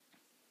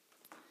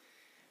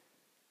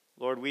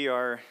Lord, we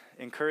are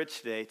encouraged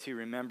today to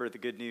remember the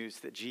good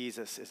news that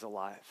Jesus is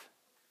alive.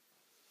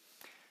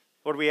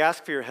 Lord, we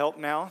ask for your help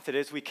now that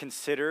as we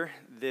consider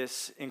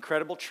this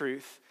incredible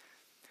truth,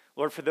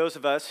 Lord, for those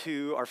of us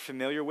who are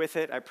familiar with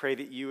it, I pray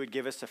that you would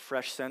give us a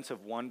fresh sense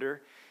of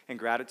wonder and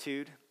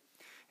gratitude.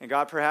 And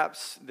God,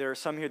 perhaps there are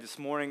some here this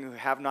morning who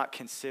have not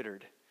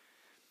considered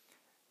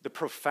the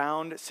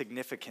profound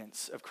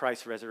significance of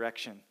Christ's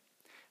resurrection.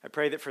 I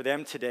pray that for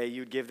them today,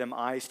 you'd give them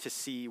eyes to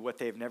see what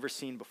they've never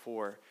seen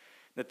before,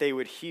 that they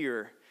would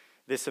hear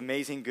this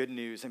amazing good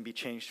news and be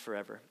changed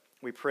forever.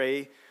 We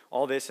pray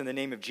all this in the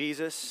name of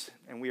Jesus,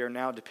 and we are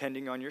now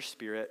depending on your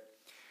Spirit,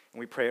 and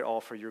we pray it all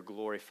for your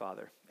glory,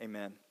 Father.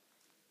 Amen.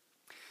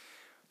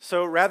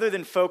 So rather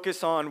than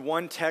focus on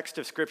one text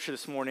of Scripture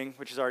this morning,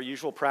 which is our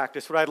usual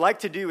practice, what I'd like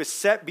to do is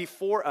set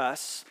before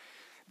us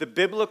the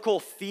biblical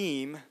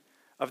theme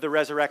of the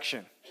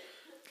resurrection.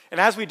 And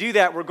as we do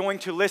that, we're going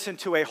to listen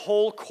to a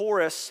whole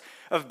chorus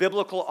of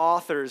biblical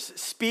authors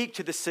speak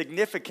to the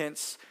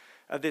significance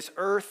of this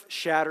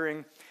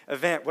earth-shattering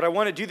event. What I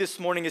want to do this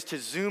morning is to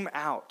zoom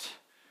out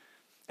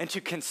and to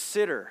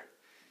consider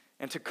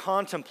and to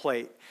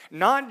contemplate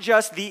not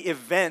just the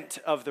event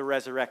of the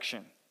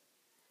resurrection,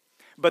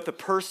 but the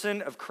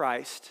person of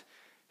Christ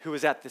who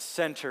is at the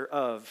center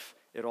of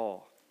it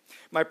all.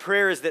 My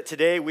prayer is that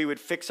today we would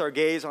fix our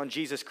gaze on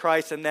Jesus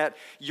Christ and that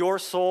your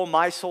soul,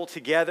 my soul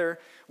together,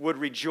 would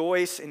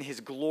rejoice in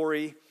his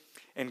glory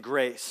and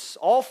grace.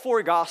 All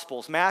four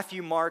Gospels,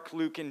 Matthew, Mark,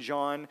 Luke, and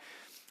John,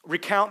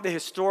 recount the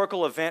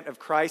historical event of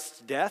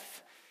Christ's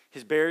death,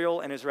 his burial,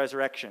 and his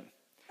resurrection.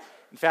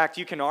 In fact,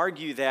 you can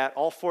argue that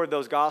all four of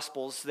those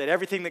Gospels, that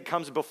everything that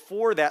comes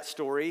before that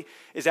story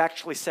is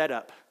actually set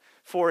up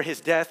for his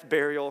death,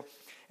 burial,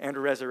 and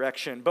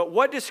resurrection. But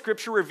what does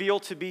Scripture reveal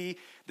to be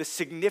the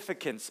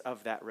significance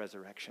of that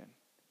resurrection?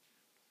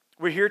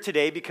 We're here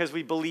today because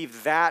we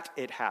believe that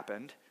it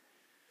happened.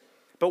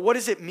 But what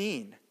does it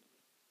mean?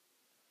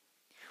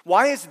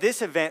 Why is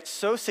this event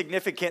so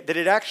significant that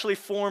it actually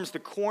forms the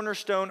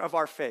cornerstone of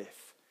our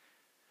faith?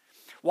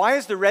 Why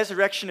is the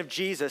resurrection of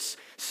Jesus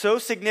so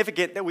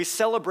significant that we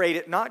celebrate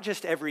it not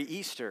just every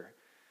Easter,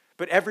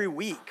 but every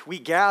week? We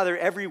gather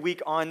every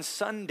week on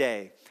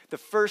Sunday, the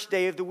first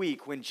day of the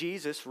week when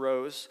Jesus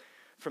rose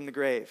from the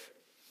grave.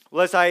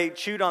 Well, as I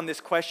chewed on this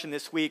question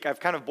this week, I've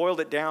kind of boiled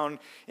it down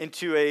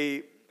into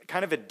a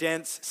kind of a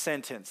dense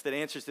sentence that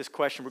answers this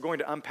question. We're going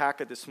to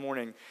unpack it this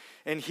morning.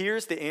 And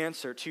here's the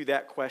answer to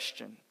that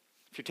question.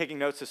 If you're taking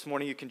notes this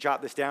morning, you can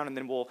jot this down and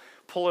then we'll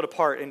pull it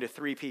apart into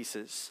three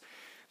pieces.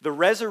 The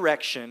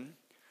resurrection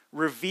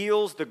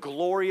reveals the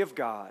glory of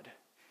God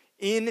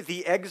in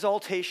the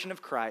exaltation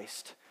of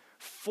Christ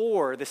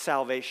for the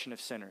salvation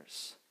of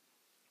sinners.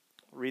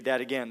 I'll read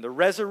that again. The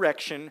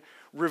resurrection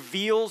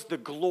reveals the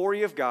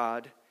glory of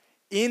God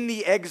in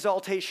the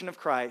exaltation of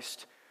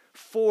Christ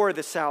for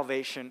the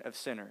salvation of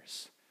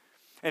sinners.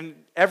 And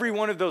every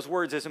one of those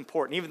words is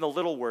important, even the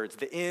little words,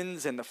 the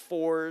ins and the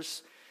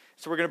fors.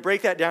 So we're going to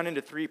break that down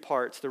into three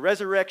parts. The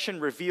resurrection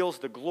reveals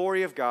the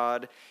glory of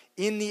God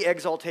in the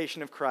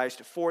exaltation of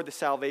Christ for the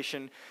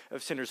salvation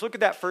of sinners. Look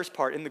at that first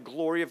part, in the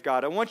glory of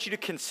God. I want you to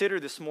consider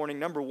this morning,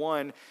 number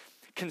one,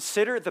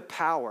 consider the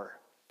power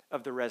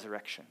of the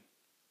resurrection.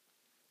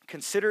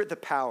 Consider the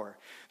power.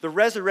 The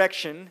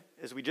resurrection,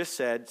 as we just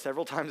said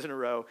several times in a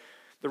row,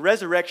 the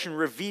resurrection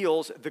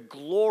reveals the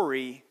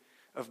glory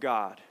of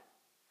God.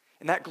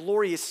 And that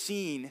glory is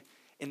seen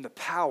in the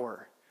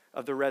power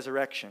of the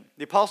resurrection.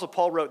 The Apostle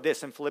Paul wrote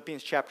this in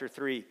Philippians chapter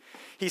 3.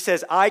 He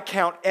says, I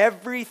count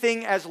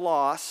everything as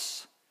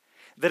loss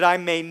that I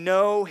may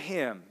know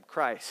him,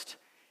 Christ,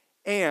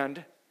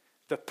 and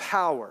the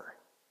power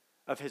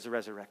of his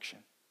resurrection.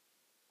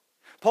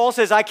 Paul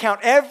says, I count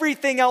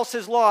everything else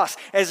as loss,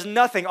 as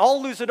nothing.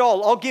 I'll lose it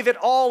all. I'll give it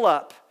all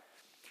up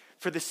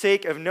for the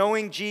sake of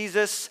knowing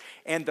Jesus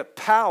and the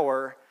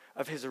power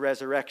of his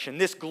resurrection.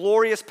 This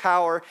glorious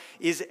power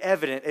is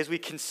evident as we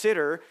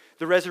consider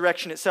the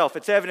resurrection itself.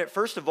 It's evident,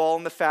 first of all,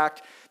 in the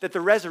fact that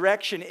the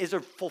resurrection is a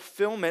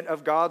fulfillment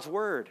of God's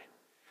word.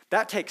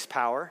 That takes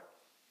power.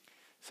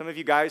 Some of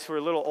you guys who are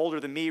a little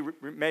older than me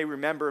may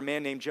remember a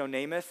man named Joe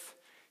Namath.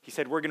 He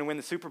said, we're going to win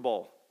the Super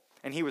Bowl.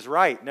 And he was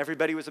right, and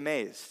everybody was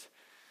amazed.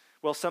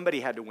 Well,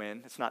 somebody had to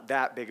win. It's not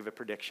that big of a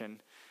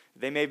prediction.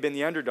 They may have been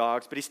the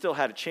underdogs, but he still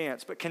had a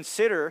chance. But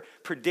consider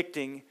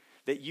predicting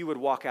that you would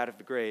walk out of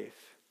the grave.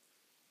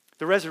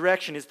 The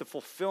resurrection is the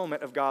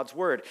fulfillment of God's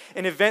word,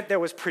 an event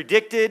that was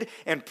predicted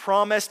and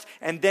promised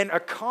and then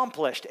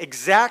accomplished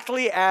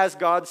exactly as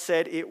God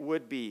said it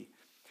would be.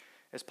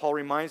 As Paul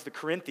reminds the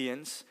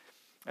Corinthians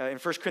in 1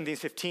 Corinthians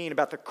 15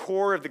 about the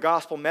core of the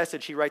gospel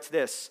message, he writes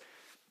this,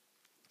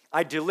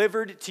 I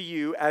delivered to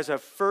you as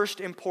of first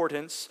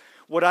importance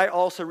what I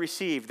also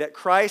received, that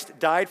Christ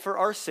died for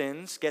our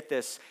sins, get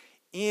this,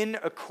 in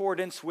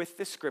accordance with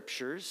the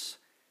Scriptures,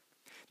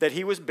 that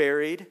he was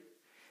buried,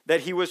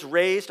 that he was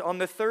raised on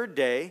the third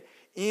day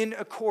in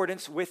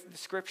accordance with the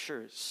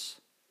Scriptures.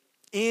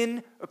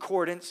 In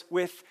accordance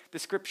with the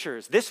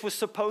Scriptures. This was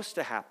supposed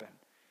to happen.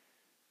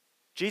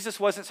 Jesus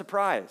wasn't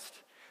surprised.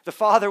 The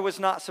Father was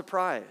not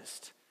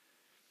surprised.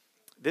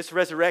 This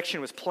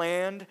resurrection was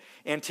planned,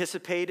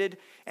 anticipated,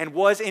 and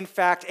was in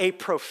fact a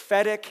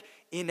prophetic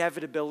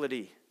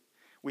inevitability.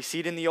 We see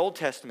it in the Old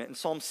Testament in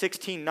Psalm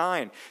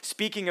 16:9.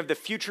 Speaking of the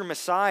future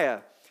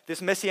Messiah,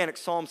 this messianic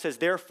psalm says,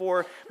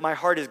 "Therefore my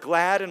heart is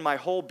glad and my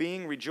whole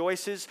being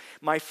rejoices.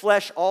 My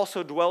flesh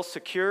also dwells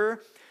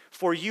secure,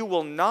 for you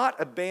will not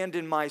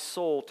abandon my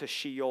soul to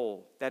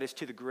Sheol," that is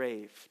to the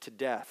grave, to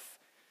death.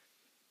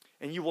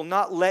 "And you will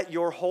not let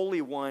your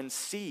Holy One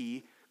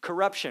see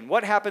corruption."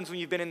 What happens when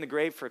you've been in the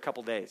grave for a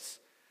couple days?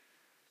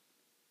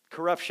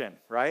 Corruption,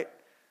 right?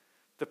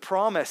 The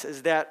promise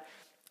is that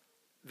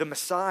the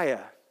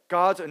Messiah,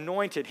 God's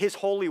anointed, his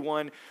Holy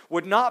One,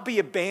 would not be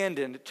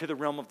abandoned to the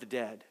realm of the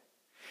dead,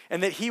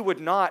 and that he would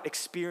not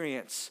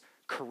experience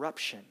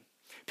corruption.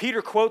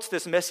 Peter quotes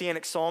this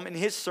messianic psalm in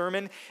his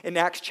sermon in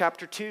Acts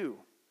chapter 2.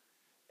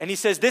 And he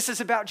says, this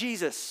is about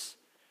Jesus.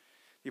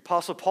 The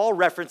Apostle Paul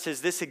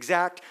references this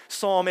exact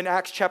psalm in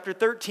Acts chapter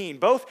 13.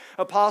 Both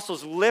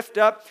apostles lift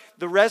up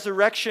the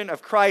resurrection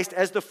of Christ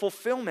as the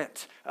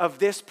fulfillment of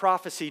this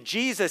prophecy.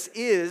 Jesus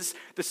is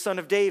the Son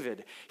of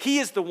David. He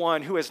is the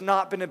one who has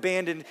not been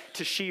abandoned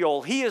to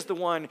Sheol. He is the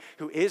one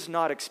who is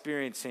not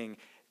experiencing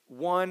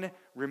one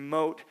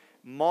remote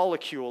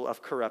molecule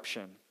of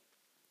corruption.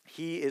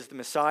 He is the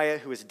Messiah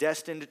who is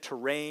destined to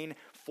reign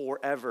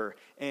forever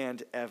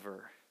and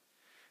ever.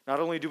 Not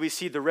only do we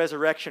see the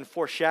resurrection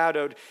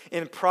foreshadowed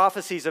in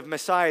prophecies of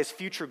Messiah's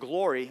future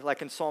glory,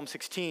 like in Psalm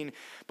 16,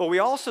 but we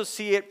also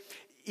see it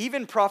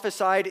even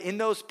prophesied in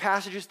those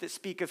passages that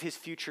speak of his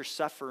future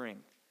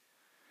suffering.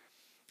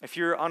 If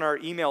you're on our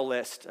email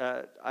list,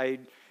 I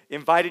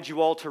invited you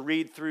all to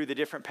read through the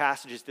different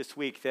passages this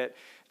week that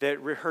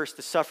rehearse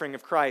the suffering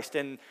of Christ.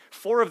 And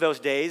 4 of those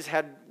days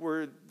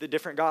were the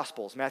different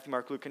Gospels, Matthew,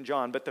 Mark, Luke, and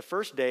John. But the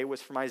first day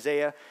was from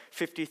Isaiah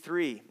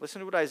 53. Listen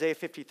to what Isaiah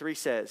 53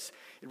 says.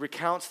 It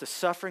recounts the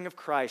suffering of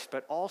Christ,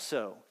 but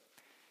also,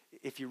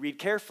 if you read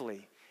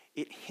carefully,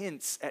 it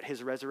hints at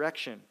his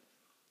resurrection.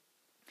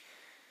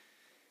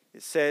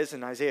 It says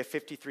in Isaiah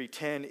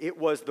 53:10, "It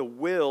was the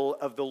will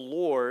of the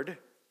Lord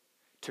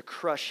to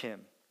crush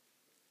him.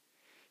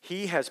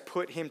 He has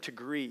put him to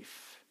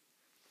grief.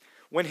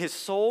 When his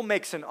soul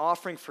makes an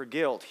offering for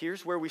guilt,"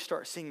 here's where we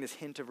start seeing this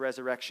hint of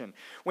resurrection.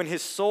 "When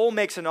his soul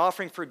makes an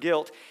offering for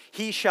guilt,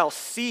 he shall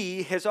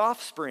see his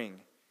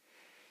offspring.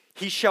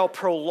 He shall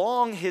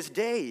prolong his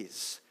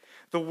days.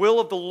 The will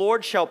of the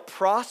Lord shall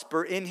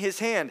prosper in his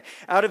hand.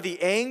 Out of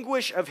the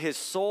anguish of his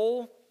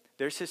soul,"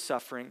 there's his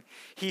suffering,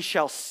 "he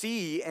shall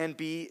see and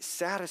be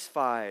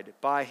satisfied.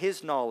 By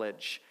his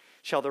knowledge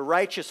shall the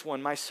righteous one,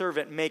 my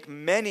servant, make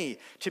many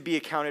to be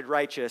accounted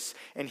righteous,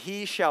 and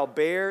he shall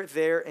bear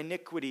their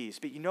iniquities."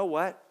 But you know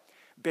what?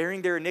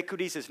 Bearing their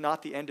iniquities is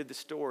not the end of the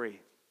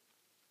story.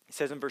 It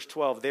says in verse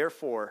 12,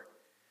 "Therefore,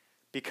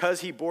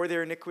 because he bore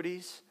their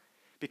iniquities,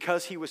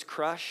 because he was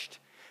crushed,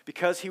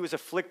 because he was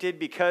afflicted,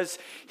 because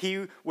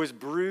he was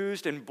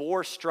bruised and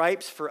bore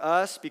stripes for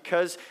us,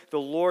 because the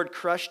Lord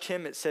crushed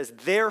him," it says,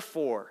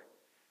 "Therefore,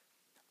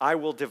 I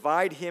will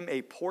divide him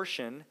a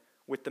portion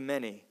with the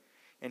many,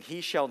 and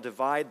he shall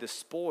divide the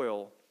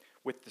spoil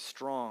with the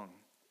strong."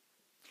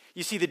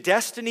 You see, the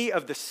destiny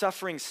of the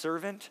suffering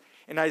servant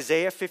in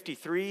Isaiah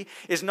 53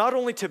 is not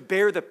only to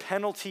bear the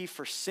penalty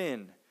for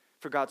sin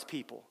for God's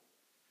people,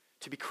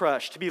 to be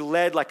crushed, to be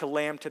led like a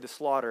lamb to the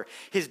slaughter.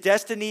 His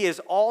destiny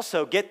is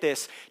also, get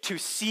this, to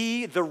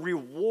see the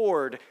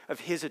reward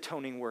of his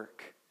atoning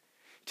work,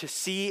 to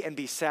see and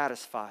be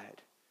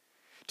satisfied,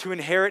 to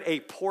inherit a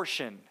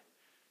portion,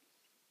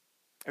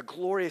 a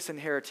glorious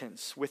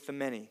inheritance with the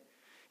many.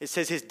 It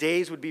says his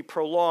days would be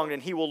prolonged,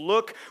 and he will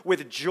look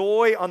with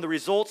joy on the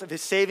results of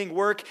his saving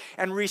work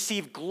and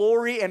receive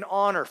glory and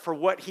honor for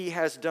what he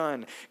has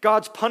done.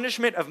 God's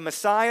punishment of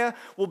Messiah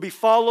will be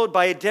followed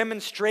by a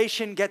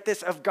demonstration, get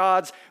this, of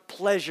God's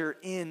pleasure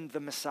in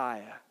the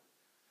Messiah.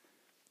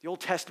 The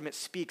Old Testament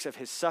speaks of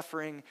his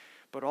suffering,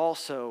 but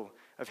also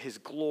of his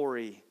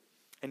glory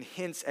and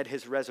hints at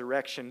his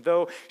resurrection.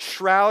 Though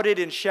shrouded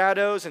in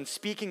shadows and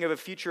speaking of a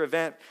future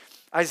event,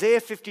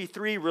 Isaiah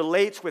 53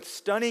 relates with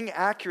stunning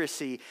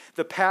accuracy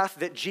the path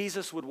that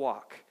Jesus would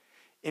walk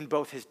in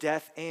both his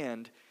death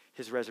and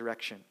his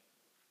resurrection.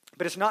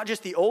 But it's not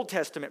just the Old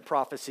Testament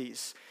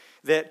prophecies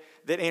that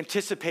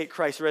anticipate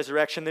Christ's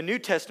resurrection. The New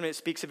Testament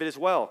speaks of it as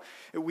well.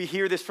 We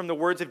hear this from the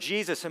words of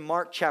Jesus in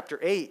Mark chapter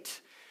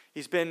 8.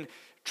 He's been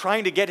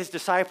trying to get his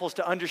disciples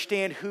to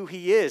understand who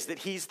he is, that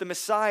he's the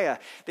Messiah,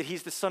 that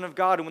he's the Son of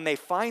God. And when they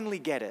finally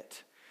get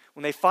it,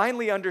 when they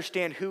finally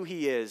understand who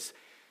he is,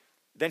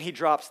 then he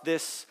drops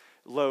this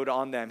load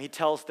on them. He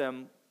tells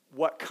them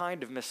what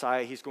kind of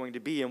Messiah he's going to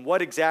be and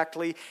what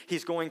exactly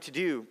he's going to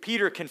do.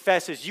 Peter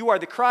confesses, "You are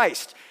the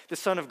Christ, the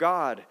Son of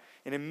God."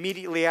 And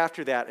immediately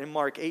after that, in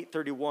Mark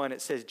 8:31,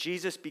 it says,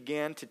 "Jesus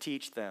began to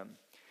teach them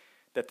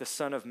that the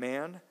Son of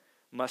Man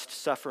must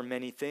suffer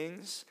many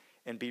things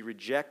and be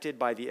rejected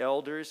by the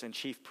elders and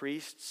chief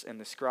priests and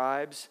the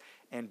scribes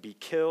and be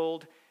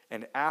killed,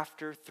 and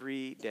after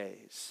 3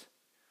 days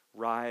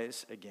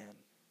rise again."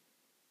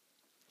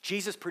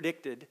 Jesus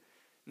predicted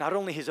not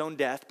only his own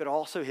death, but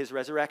also his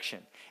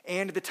resurrection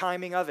and the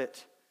timing of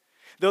it.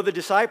 Though the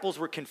disciples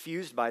were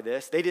confused by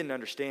this, they didn't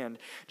understand.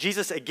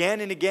 Jesus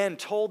again and again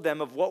told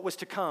them of what was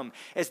to come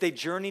as they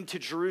journeyed to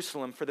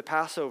Jerusalem for the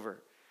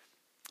Passover.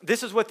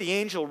 This is what the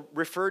angel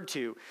referred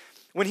to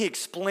when he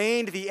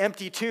explained the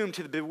empty tomb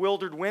to the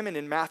bewildered women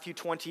in Matthew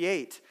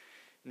 28.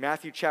 In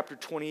Matthew chapter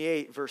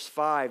 28, verse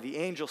 5, the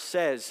angel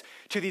says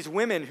to these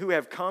women who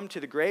have come to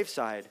the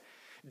graveside,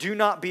 "Do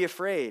not be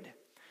afraid,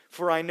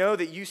 for I know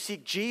that you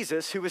seek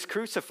Jesus who was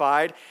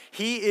crucified.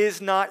 He is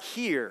not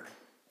here,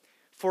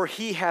 for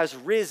he has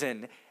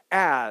risen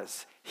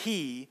as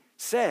he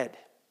said."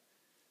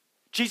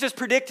 Jesus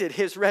predicted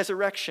his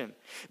resurrection.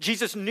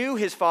 Jesus knew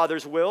his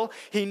Father's will.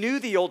 He knew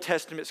the Old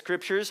Testament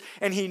scriptures,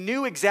 and he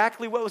knew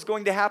exactly what was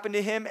going to happen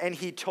to him, and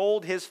he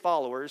told his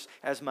followers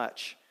as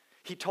much.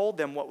 He told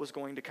them what was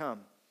going to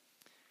come.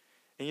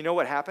 And you know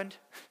what happened?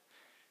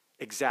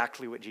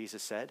 Exactly what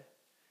Jesus said.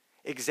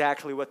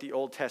 Exactly what the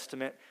Old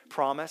Testament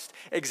promised.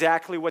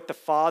 Exactly what the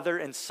Father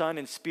and Son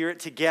and Spirit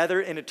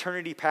together in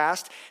eternity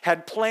past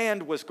had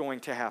planned was going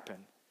to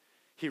happen.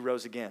 He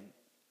rose again.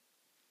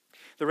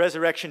 The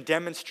resurrection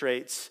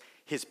demonstrates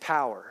his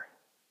power.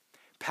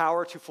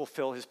 Power to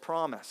fulfill his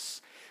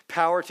promise.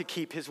 Power to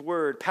keep his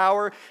word.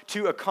 Power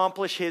to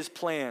accomplish his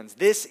plans.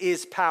 This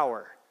is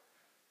power.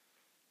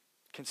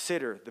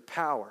 Consider the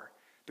power,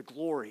 the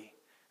glory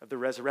of the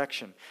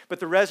resurrection. But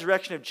the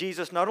resurrection of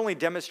Jesus not only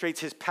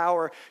demonstrates his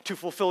power to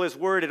fulfill his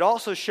word, it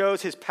also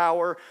shows his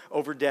power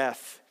over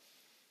death.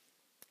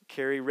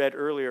 Carrie read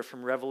earlier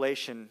from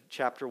Revelation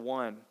chapter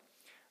 1.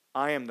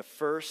 "I am the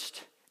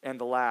first and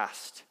the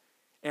last,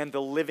 and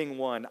the living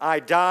one. I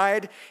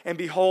died, and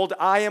behold,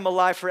 I am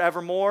alive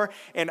forevermore,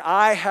 and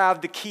I have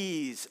the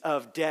keys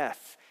of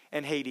death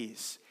and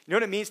Hades." You know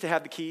what it means to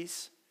have the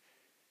keys?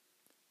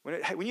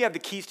 When you have the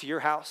keys to your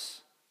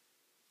house,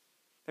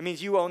 that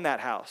means you own that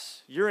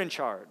house. You're in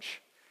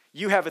charge.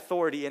 You have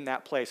authority in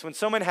that place. When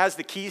someone has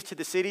the keys to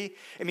the city,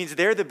 it means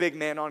they're the big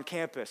man on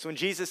campus. When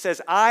Jesus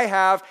says, "I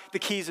have the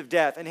keys of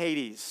death and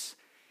Hades,"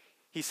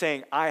 he's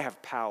saying, I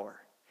have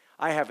power.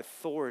 I have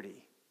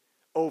authority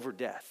over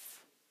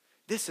death.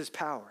 This is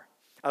power.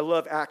 I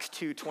love Acts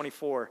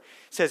 2:24.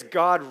 It says,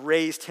 God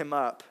raised him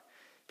up.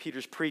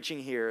 Peter's preaching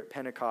here at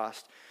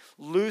Pentecost,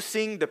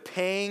 loosing the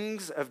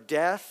pangs of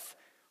death,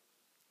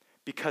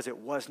 because it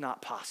was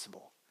not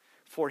possible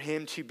for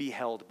him to be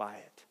held by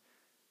it.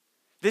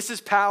 This is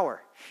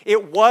power.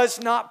 It was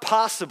not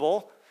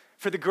possible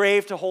for the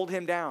grave to hold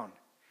him down.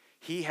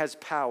 He has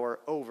power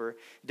over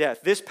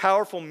death. This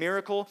powerful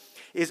miracle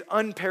is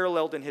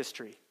unparalleled in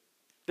history.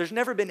 There's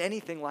never been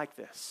anything like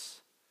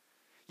this.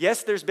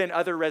 Yes, there's been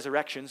other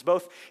resurrections.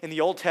 Both in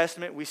the Old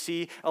Testament, we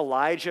see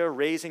Elijah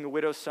raising a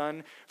widow's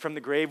son from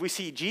the grave. We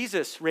see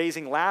Jesus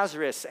raising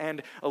Lazarus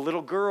and a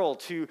little girl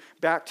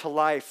back to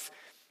life.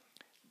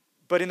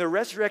 But in the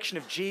resurrection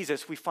of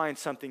Jesus, we find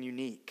something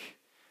unique.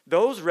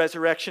 Those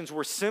resurrections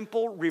were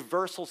simple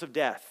reversals of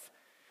death,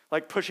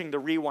 like pushing the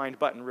rewind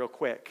button real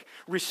quick,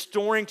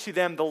 restoring to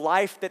them the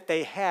life that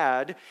they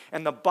had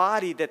and the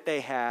body that they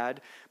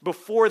had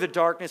before the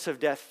darkness of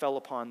death fell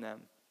upon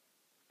them.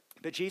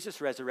 But Jesus'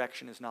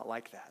 resurrection is not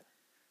like that.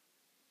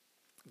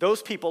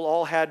 Those people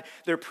all had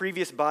their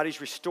previous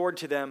bodies restored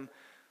to them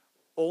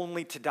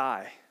only to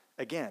die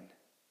again,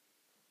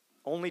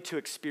 only to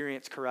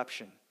experience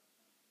corruption.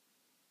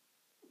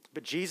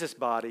 But Jesus'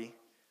 body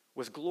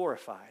was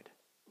glorified,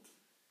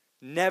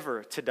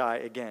 never to die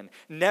again,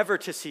 never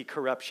to see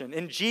corruption.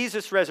 In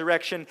Jesus'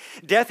 resurrection,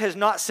 death has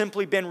not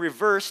simply been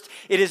reversed,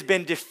 it has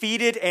been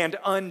defeated and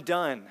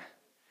undone.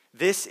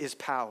 This is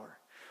power.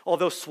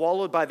 Although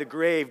swallowed by the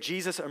grave,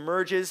 Jesus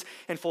emerges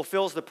and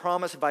fulfills the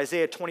promise of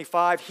Isaiah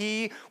 25.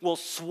 He will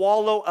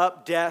swallow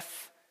up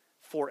death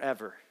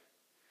forever.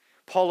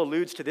 Paul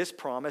alludes to this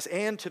promise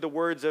and to the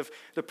words of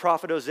the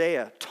prophet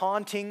Hosea,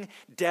 taunting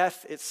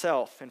death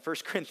itself in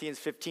 1 Corinthians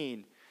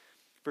 15,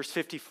 verse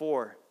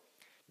 54.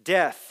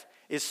 Death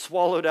is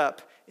swallowed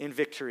up in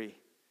victory.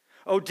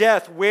 O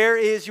death, where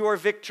is your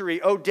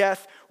victory? O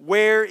death,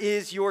 where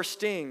is your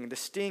sting? The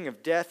sting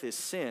of death is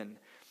sin,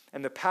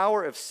 and the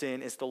power of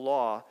sin is the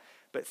law.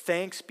 But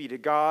thanks be to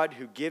God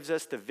who gives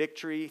us the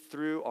victory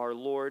through our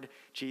Lord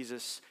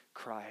Jesus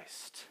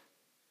Christ.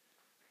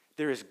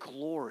 There is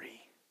glory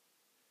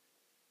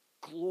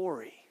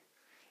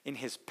in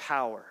his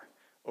power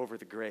over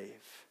the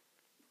grave.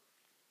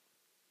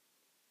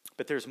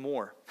 But there's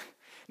more.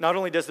 Not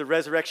only does the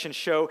resurrection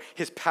show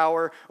his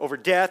power over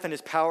death and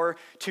his power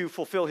to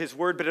fulfill his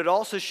word, but it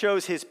also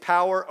shows his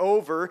power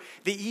over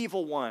the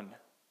evil one,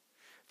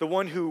 the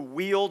one who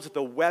wields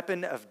the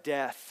weapon of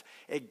death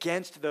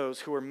against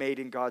those who are made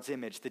in God's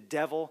image, the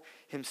devil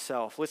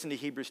himself. Listen to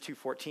Hebrews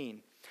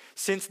 2:14.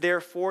 Since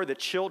therefore the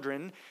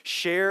children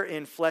share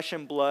in flesh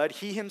and blood,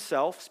 he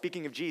himself,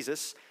 speaking of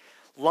Jesus,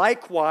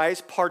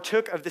 likewise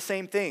partook of the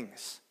same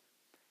things.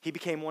 He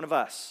became one of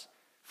us,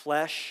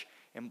 flesh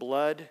and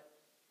blood,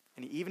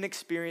 and he even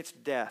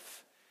experienced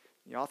death.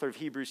 The author of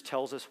Hebrews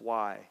tells us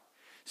why.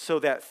 So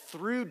that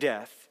through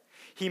death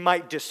he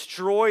might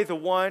destroy the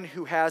one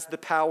who has the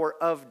power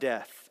of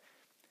death,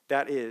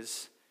 that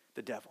is,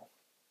 the devil.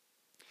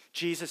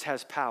 Jesus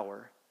has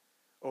power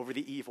over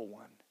the evil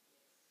one,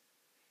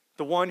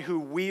 the one who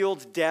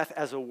wields death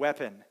as a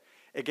weapon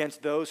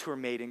against those who are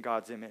made in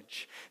God's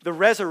image. The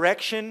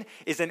resurrection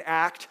is an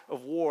act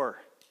of war.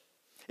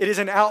 It is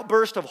an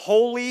outburst of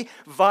holy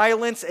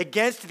violence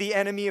against the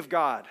enemy of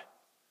God,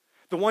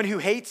 the one who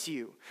hates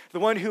you, the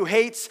one who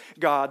hates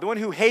God, the one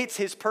who hates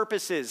his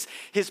purposes,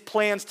 his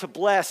plans to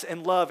bless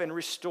and love and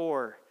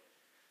restore.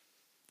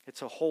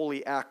 It's a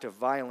holy act of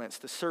violence.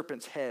 The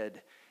serpent's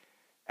head,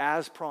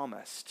 as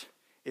promised,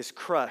 is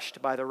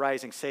crushed by the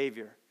rising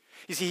Savior.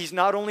 You see, he's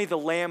not only the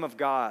Lamb of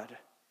God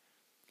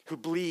who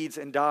bleeds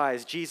and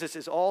dies, Jesus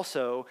is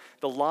also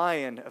the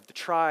Lion of the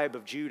tribe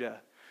of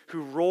Judah,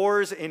 who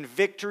roars in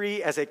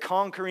victory as a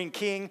conquering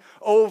king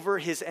over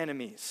his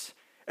enemies,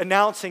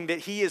 announcing that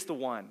he is the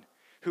one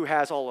who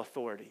has all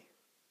authority.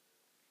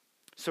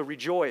 So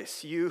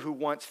rejoice, you who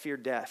once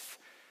feared death,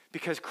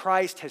 because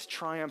Christ has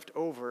triumphed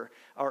over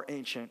our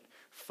ancient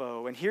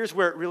foe. And here's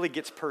where it really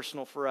gets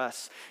personal for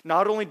us.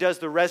 Not only does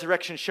the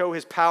resurrection show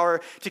his power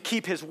to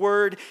keep his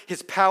word,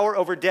 his power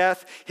over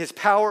death, his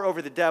power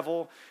over the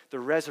devil, the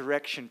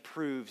resurrection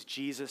proves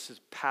Jesus'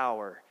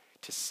 power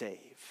to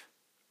save.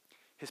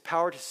 His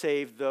power to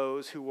save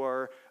those who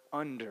are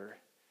under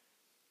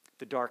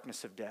the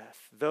darkness of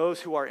death,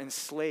 those who are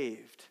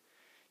enslaved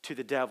to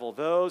the devil,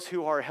 those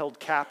who are held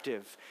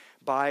captive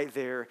by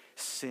their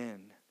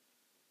sin.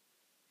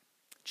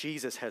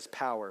 Jesus has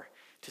power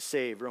to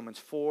save. Romans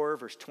 4,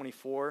 verse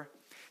 24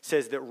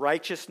 says that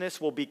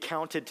righteousness will be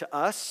counted to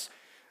us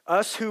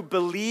who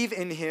believe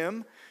in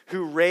him,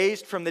 who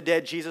raised from the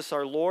dead Jesus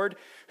our Lord,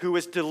 who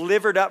was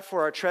delivered up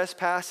for our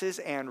trespasses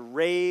and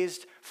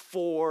raised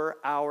for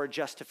our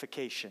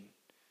justification.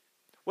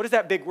 What does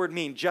that big word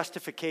mean,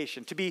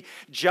 justification? To be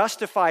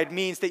justified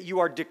means that you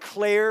are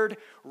declared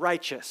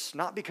righteous,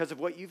 not because of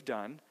what you've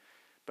done,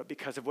 but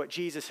because of what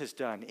Jesus has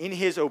done. In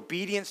his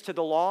obedience to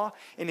the law,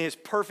 in his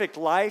perfect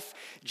life,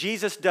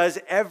 Jesus does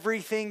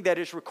everything that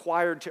is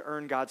required to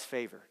earn God's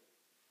favor.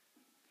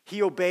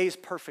 He obeys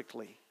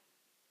perfectly.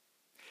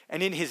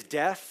 And in his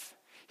death,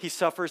 he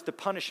suffers the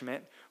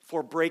punishment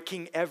for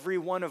breaking every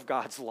one of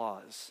God's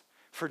laws,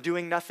 for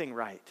doing nothing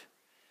right.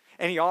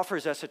 And he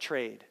offers us a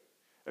trade,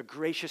 a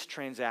gracious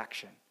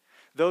transaction.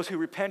 Those who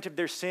repent of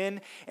their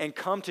sin and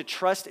come to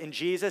trust in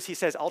Jesus, he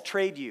says, I'll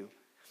trade you.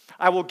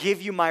 I will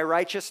give you my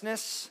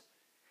righteousness,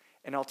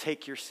 and I'll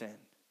take your sin.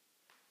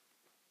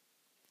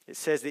 It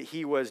says that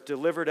he was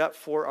delivered up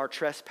for our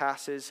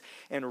trespasses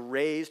and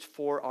raised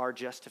for our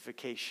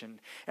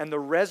justification. And the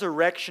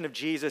resurrection of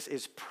Jesus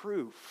is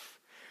proof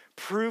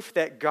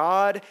that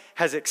God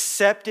has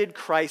accepted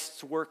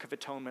Christ's work of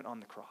atonement on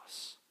the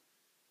cross.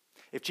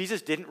 If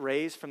Jesus didn't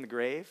raise from the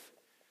grave,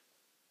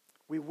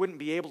 we wouldn't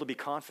be able to be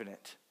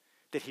confident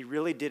that he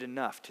really did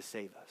enough to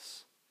save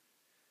us.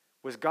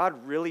 Was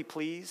God really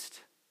pleased?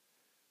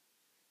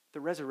 The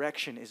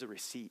resurrection is a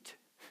receipt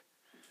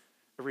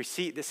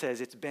that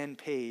says it's been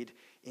paid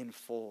in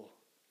full.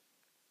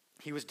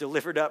 He was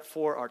delivered up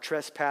for our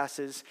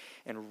trespasses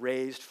and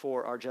raised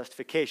for our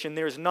justification.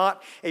 There is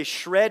not a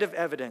shred of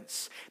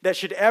evidence that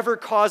should ever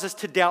cause us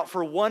to doubt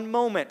for one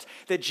moment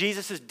that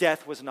Jesus'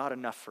 death was not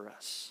enough for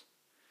us,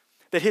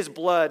 that his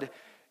blood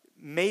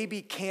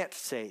maybe can't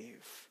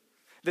save,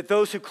 that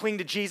those who cling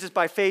to Jesus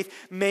by faith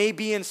may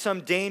be in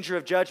some danger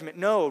of judgment.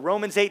 No,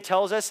 Romans 8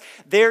 tells us,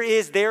 there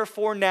is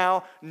therefore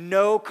now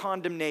no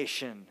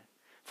condemnation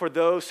for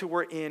those who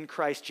were in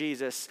Christ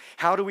Jesus.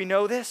 How do we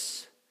know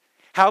this?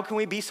 How can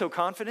we be so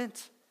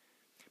confident?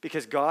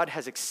 Because God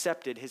has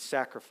accepted his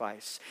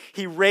sacrifice.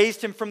 He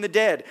raised him from the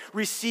dead,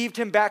 received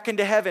him back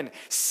into heaven,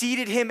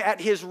 seated him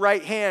at his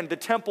right hand. The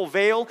temple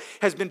veil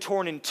has been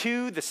torn in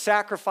two. The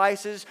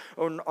sacrifices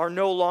are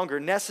no longer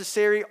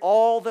necessary.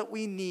 All that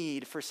we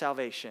need for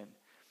salvation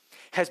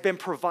has been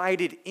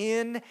provided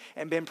in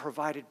and been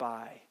provided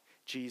by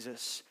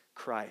Jesus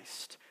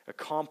Christ,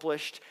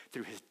 accomplished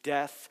through his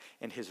death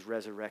and his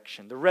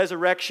resurrection. The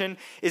resurrection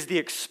is the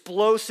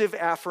explosive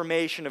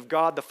affirmation of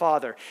God the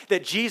Father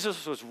that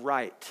Jesus was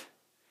right.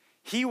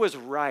 He was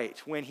right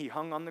when he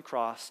hung on the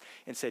cross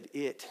and said,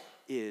 "It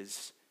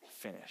is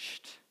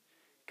finished."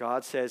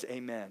 God says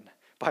amen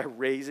by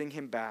raising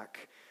him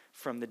back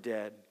from the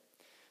dead.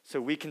 So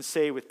we can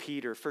say with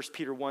Peter, 1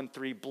 Peter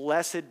 1:3,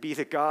 "Blessed be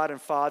the God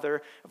and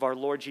Father of our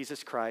Lord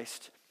Jesus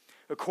Christ.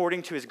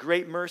 According to his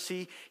great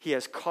mercy, he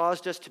has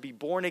caused us to be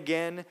born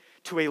again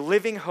to a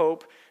living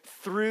hope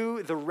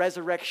through the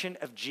resurrection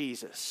of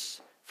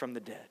Jesus from the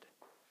dead."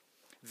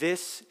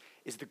 This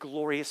is the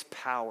glorious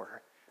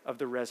power of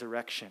the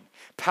resurrection.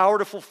 Power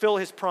to fulfill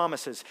his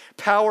promises,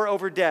 power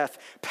over death,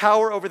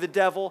 power over the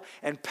devil,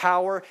 and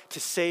power to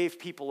save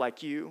people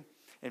like you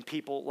and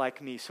people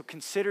like me. So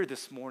consider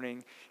this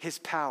morning his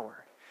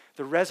power.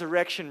 The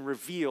resurrection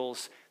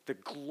reveals the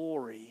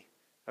glory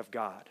of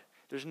God.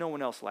 There's no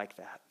one else like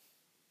that.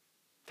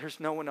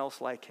 There's no one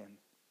else like him.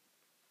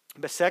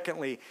 But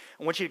secondly,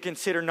 I want you to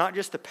consider not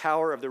just the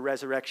power of the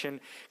resurrection,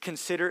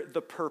 consider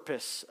the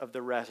purpose of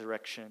the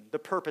resurrection. The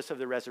purpose of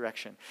the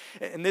resurrection.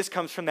 And this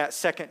comes from that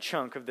second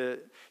chunk of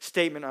the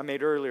statement I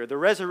made earlier. The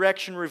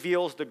resurrection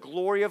reveals the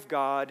glory of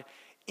God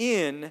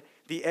in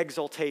the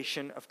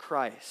exaltation of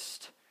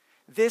Christ.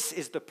 This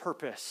is the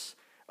purpose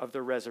of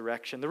the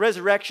resurrection. The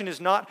resurrection is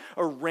not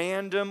a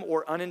random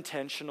or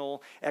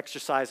unintentional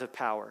exercise of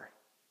power.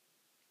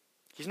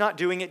 He's not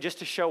doing it just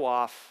to show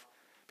off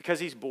because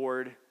he's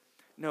bored.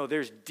 No,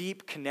 there's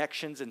deep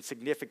connections and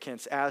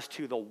significance as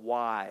to the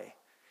why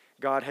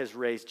God has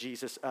raised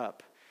Jesus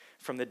up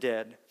from the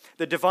dead.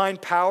 The divine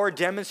power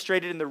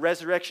demonstrated in the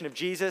resurrection of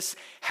Jesus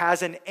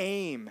has an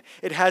aim.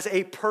 It has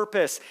a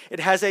purpose. It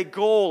has a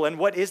goal. And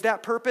what is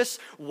that purpose?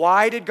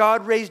 Why did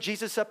God raise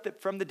Jesus up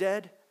from the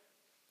dead?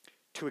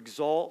 To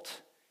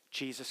exalt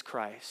Jesus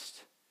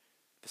Christ,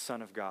 the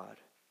Son of God.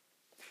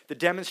 The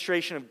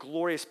demonstration of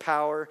glorious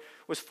power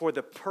was for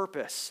the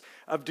purpose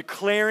of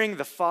declaring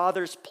the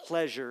Father's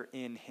pleasure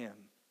in him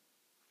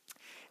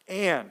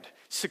and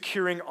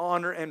securing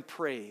honor and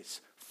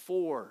praise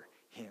for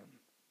him.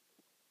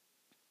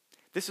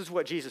 This is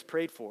what Jesus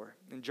prayed for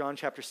in John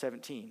chapter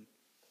 17.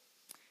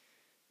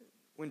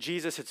 When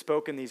Jesus had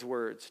spoken these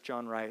words,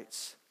 John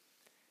writes,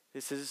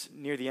 this is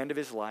near the end of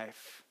his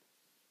life,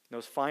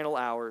 those final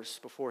hours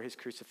before his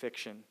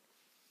crucifixion.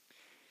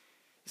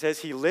 He says,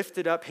 he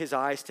lifted up his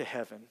eyes to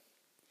heaven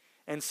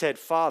and said,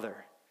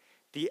 Father,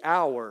 the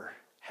hour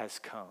has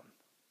come.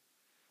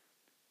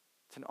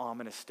 It's an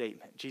ominous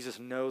statement. Jesus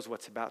knows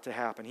what's about to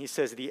happen. He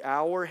says, the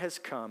hour has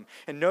come.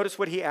 And notice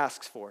what he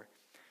asks for.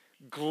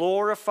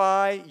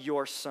 Glorify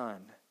your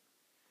Son,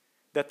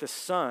 that the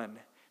Son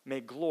may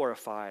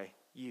glorify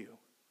you.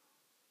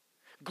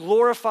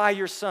 Glorify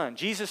your Son.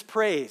 Jesus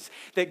prays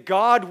that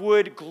God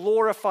would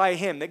glorify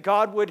him, that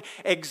God would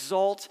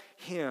exalt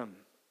him.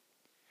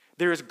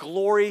 There is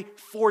glory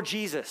for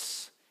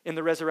Jesus in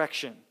the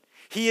resurrection.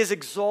 He is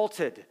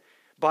exalted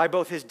by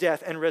both his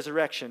death and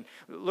resurrection.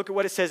 Look at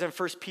what it says in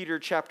 1 Peter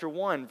chapter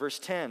 1, verse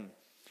 10.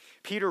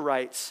 Peter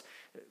writes,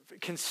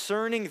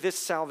 concerning this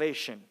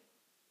salvation,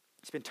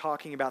 he's been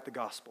talking about the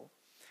gospel,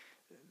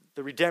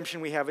 the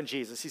redemption we have in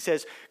Jesus. He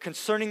says,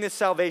 concerning this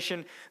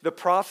salvation, the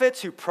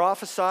prophets who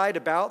prophesied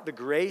about the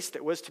grace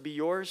that was to be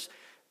yours,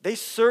 they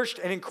searched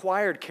and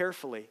inquired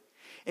carefully,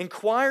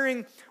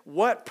 inquiring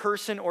what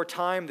person or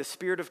time the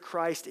Spirit of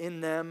Christ in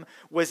them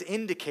was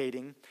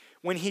indicating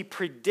when he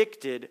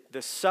predicted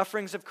the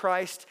sufferings of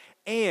Christ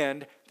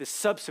and the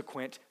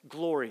subsequent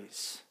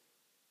glories.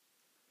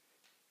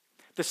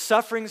 The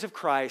sufferings of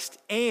Christ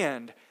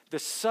and the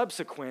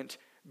subsequent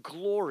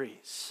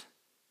glories.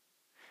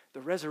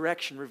 The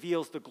resurrection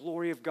reveals the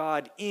glory of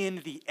God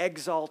in the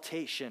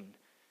exaltation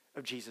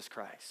of Jesus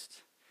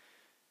Christ.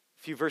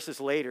 A few verses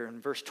later, in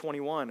verse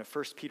 21 of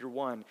 1 Peter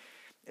 1,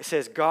 it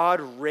says,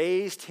 God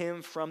raised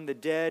him from the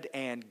dead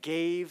and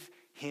gave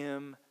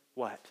him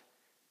what?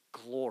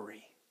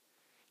 Glory.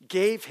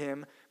 Gave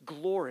him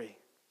glory.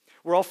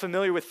 We're all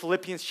familiar with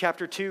Philippians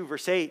chapter 2,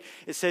 verse 8.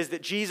 It says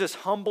that Jesus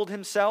humbled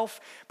himself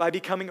by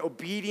becoming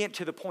obedient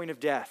to the point of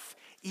death,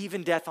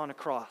 even death on a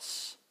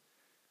cross.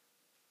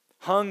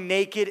 Hung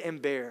naked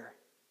and bare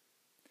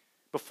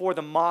before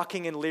the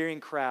mocking and leering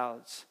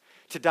crowds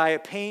to die a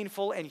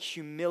painful and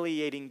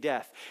humiliating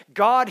death.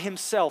 God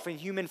himself in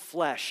human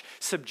flesh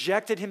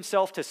subjected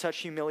himself to such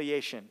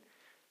humiliation.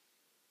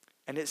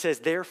 And it says,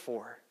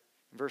 therefore,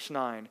 verse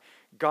 9,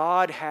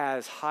 God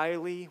has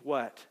highly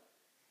what?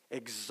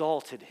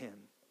 Exalted him.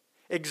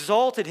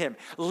 Exalted him.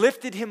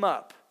 Lifted him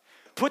up.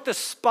 Put the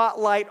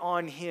spotlight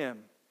on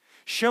him.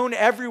 Shown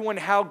everyone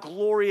how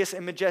glorious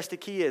and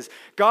majestic he is.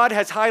 God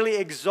has highly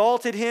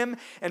exalted him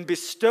and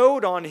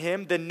bestowed on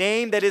him the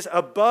name that is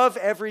above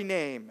every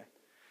name,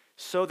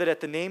 so that at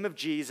the name of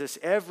Jesus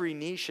every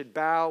knee should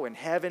bow in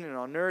heaven and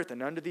on earth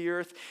and under the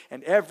earth,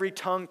 and every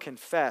tongue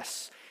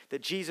confess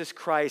that Jesus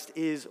Christ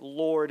is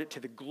Lord, to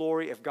the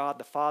glory of God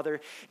the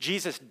Father.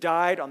 Jesus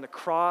died on the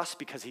cross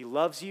because he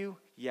loves you?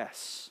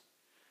 Yes.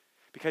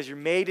 Because you're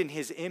made in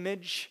his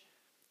image?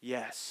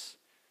 Yes.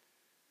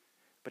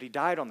 But he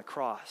died on the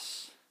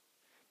cross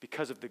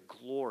because of the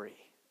glory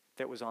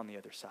that was on the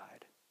other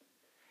side.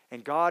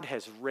 And God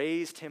has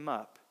raised him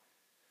up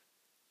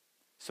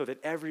so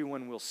that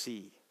everyone will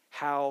see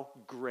how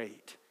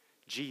great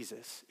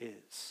Jesus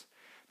is.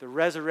 The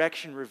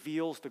resurrection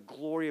reveals the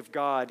glory of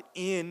God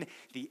in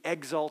the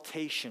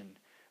exaltation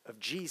of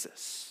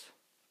Jesus.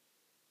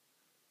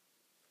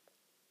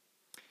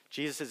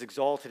 Jesus is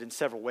exalted in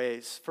several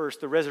ways. First,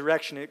 the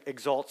resurrection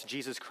exalts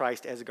Jesus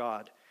Christ as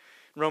God.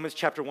 In Romans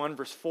chapter 1,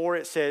 verse 4,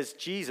 it says,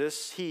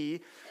 Jesus, he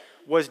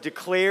was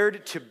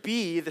declared to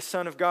be the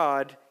Son of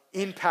God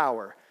in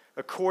power,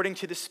 according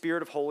to the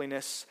Spirit of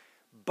holiness,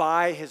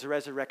 by his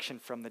resurrection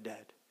from the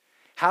dead.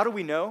 How do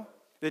we know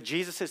that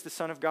Jesus is the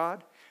Son of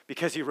God?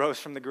 Because he rose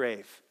from the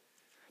grave.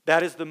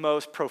 That is the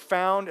most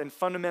profound and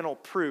fundamental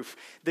proof,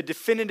 the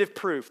definitive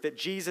proof that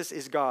Jesus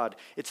is God.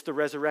 It's the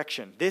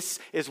resurrection. This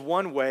is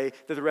one way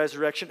that the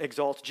resurrection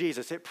exalts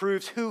Jesus. It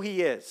proves who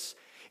he is.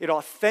 It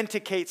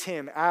authenticates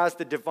him as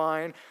the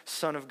divine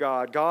Son of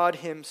God, God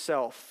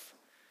himself,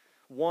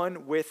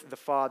 one with the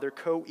Father,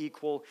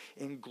 co-equal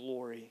in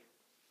glory.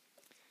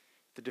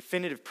 The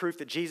definitive proof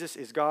that Jesus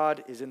is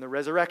God is in the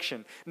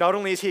resurrection. Not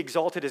only is he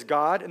exalted as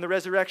God in the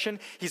resurrection,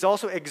 he's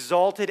also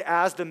exalted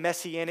as the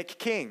Messianic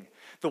King.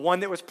 the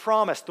one that was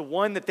promised, the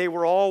one that they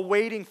were all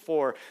waiting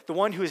for, the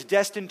one who is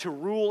destined to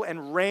rule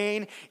and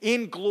reign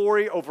in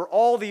glory over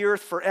all the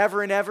earth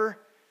forever and ever.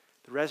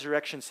 The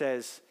resurrection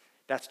says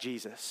that's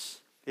Jesus.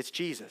 It's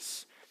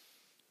Jesus.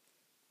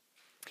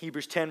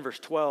 Hebrews 10 verse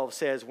 12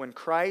 says, when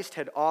Christ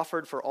had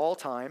offered for all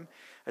time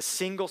a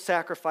single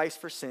sacrifice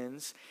for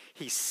sins,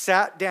 he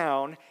sat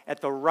down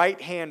at the right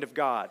hand of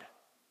God.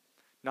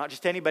 Not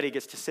just anybody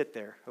gets to sit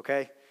there,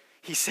 okay?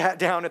 He sat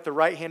down at the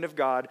right hand of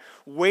God,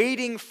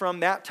 waiting from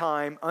that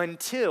time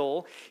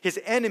until his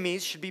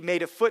enemies should be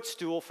made a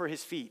footstool for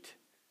his feet.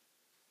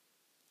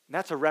 And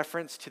that's a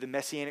reference to the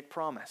messianic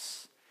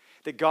promise,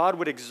 that God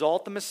would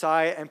exalt the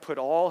Messiah and put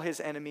all his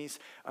enemies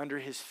under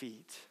his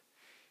feet.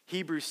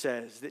 Hebrews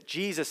says that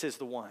Jesus is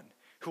the one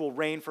who will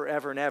reign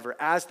forever and ever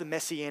as the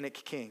messianic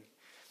king.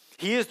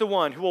 He is the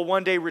one who will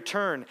one day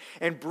return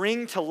and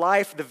bring to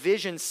life the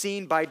vision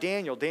seen by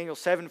Daniel. Daniel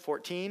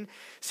 7:14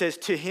 says,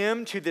 to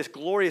him, to this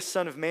glorious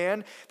Son of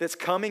Man that's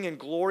coming in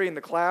glory in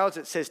the clouds,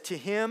 it says, to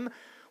him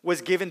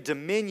was given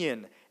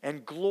dominion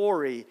and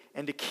glory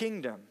and a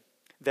kingdom,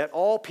 that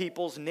all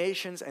peoples,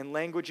 nations, and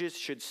languages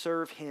should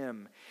serve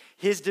him.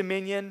 His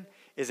dominion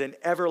is an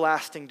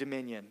everlasting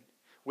dominion,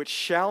 which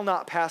shall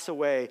not pass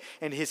away,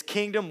 and his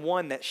kingdom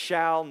one that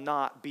shall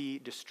not be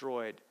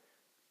destroyed.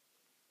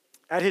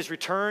 At his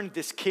return,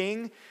 this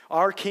king,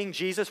 our King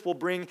Jesus, will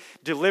bring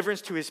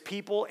deliverance to his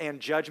people and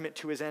judgment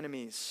to his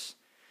enemies.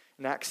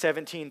 And Acts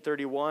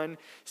 17:31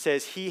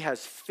 says, he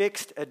has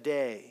fixed a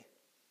day.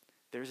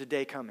 There's a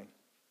day coming,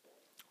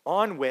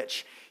 on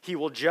which he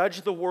will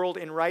judge the world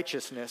in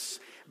righteousness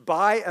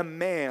by a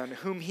man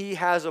whom he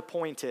has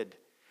appointed.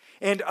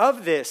 And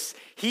of this,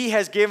 he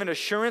has given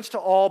assurance to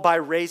all by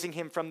raising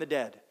him from the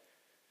dead.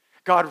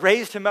 God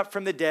raised him up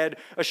from the dead,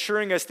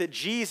 assuring us that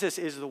Jesus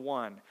is the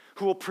one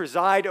who will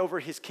preside over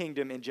his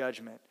kingdom in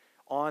judgment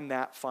on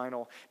that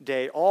final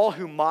day. All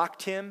who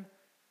mocked him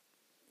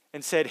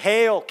and said,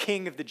 "Hail,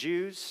 King of the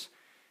Jews,"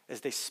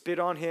 as they spit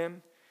on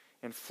him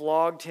and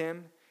flogged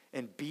him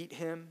and beat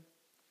him,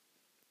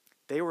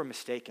 they were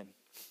mistaken.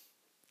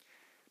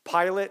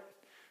 Pilate,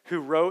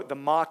 who wrote the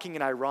mocking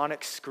and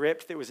ironic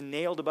script that was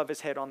nailed above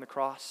his head on the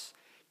cross,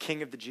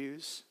 King of the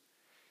Jews,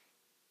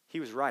 he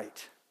was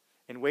right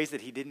in ways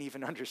that he didn't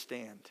even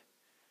understand.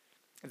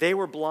 They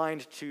were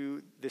blind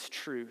to this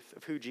truth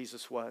of who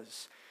Jesus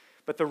was.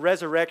 But the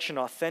resurrection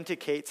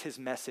authenticates his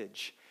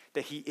message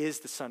that he is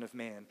the Son of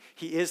Man.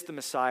 He is the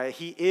Messiah.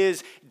 He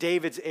is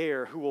David's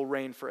heir who will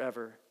reign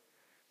forever.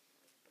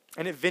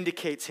 And it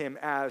vindicates him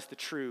as the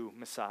true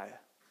Messiah.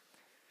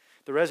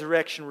 The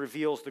resurrection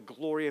reveals the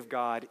glory of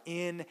God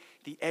in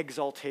the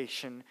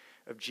exaltation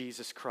of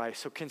Jesus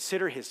Christ. So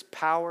consider his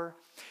power,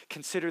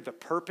 consider the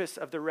purpose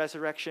of the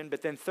resurrection,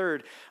 but then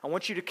third, I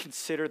want you to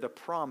consider the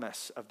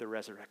promise of the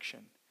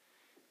resurrection.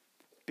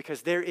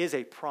 Because there is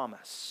a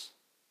promise,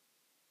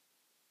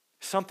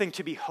 something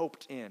to be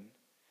hoped in,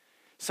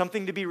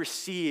 something to be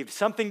received,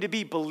 something to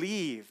be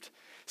believed,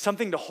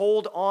 something to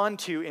hold on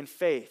to in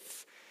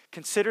faith.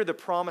 Consider the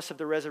promise of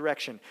the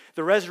resurrection.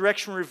 The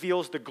resurrection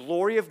reveals the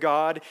glory of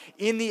God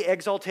in the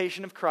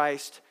exaltation of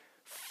Christ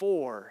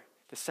for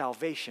the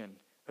salvation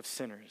of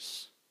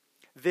sinners.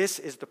 This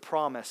is the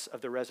promise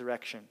of the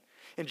resurrection.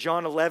 In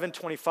John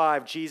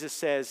 11:25, Jesus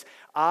says,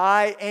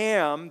 "I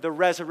am the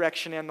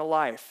resurrection and the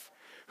life.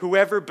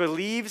 Whoever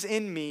believes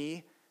in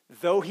me,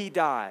 though he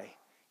die,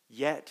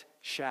 yet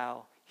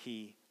shall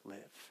he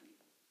live."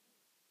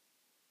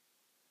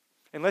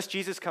 Unless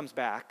Jesus comes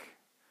back,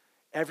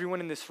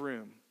 everyone in this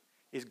room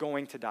is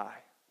going to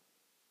die.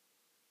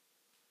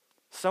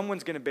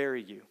 Someone's going to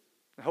bury you.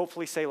 And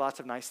hopefully say lots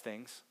of nice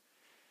things.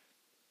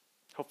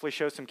 Hopefully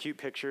show some cute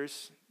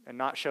pictures and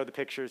not show the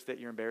pictures that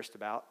you're embarrassed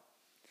about.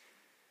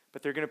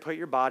 But they're going to put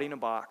your body in a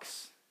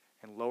box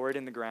and lower it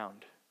in the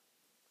ground.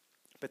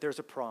 But there's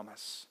a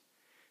promise.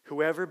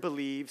 Whoever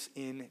believes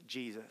in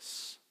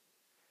Jesus,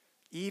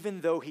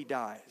 even though he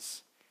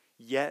dies,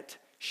 yet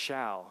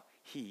shall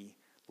he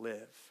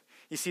live.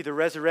 You see, the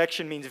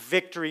resurrection means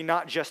victory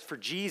not just for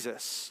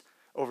Jesus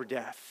over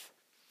death.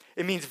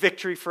 It means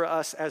victory for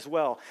us as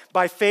well.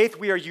 By faith,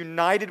 we are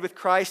united with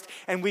Christ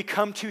and we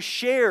come to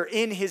share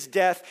in his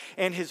death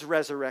and his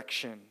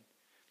resurrection.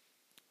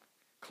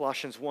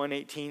 Colossians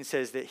 1:18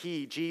 says that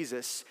he,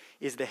 Jesus,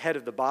 is the head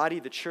of the body,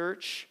 the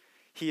church.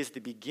 He is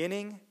the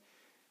beginning.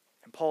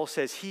 And Paul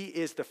says he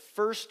is the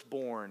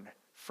firstborn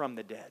from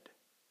the dead.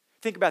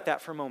 Think about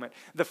that for a moment.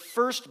 The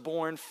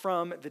firstborn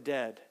from the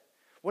dead.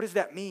 What does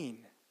that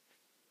mean?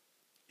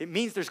 It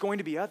means there's going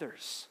to be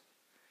others.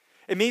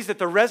 It means that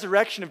the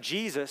resurrection of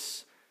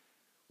Jesus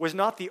was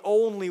not the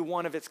only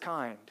one of its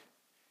kind.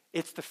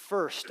 It's the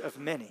first of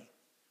many.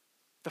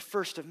 The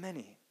first of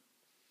many.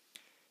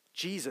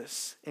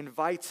 Jesus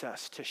invites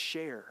us to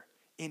share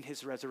in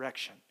his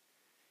resurrection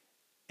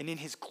and in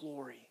his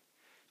glory,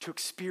 to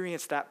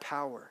experience that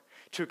power,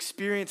 to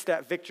experience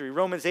that victory.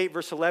 Romans 8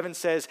 verse 11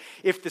 says,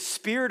 "If the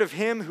spirit of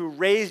him who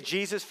raised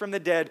Jesus from the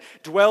dead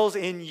dwells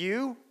in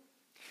you,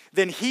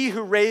 then he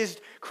who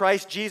raised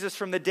Christ Jesus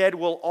from the dead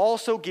will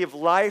also give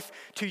life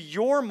to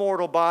your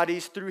mortal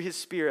bodies through his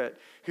Spirit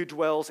who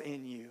dwells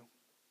in you."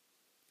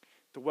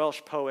 The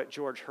Welsh poet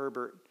George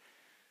Herbert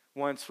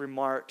once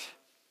remarked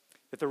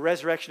that the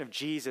resurrection of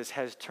Jesus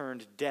has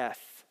turned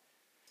death,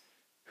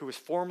 who was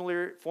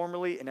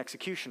formerly an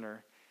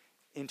executioner,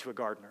 into a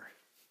gardener.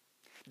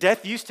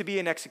 Death used to be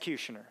an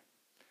executioner.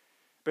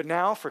 But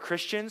now, for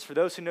Christians, for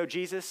those who know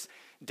Jesus,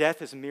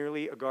 death is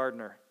merely a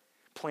gardener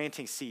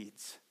planting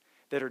seeds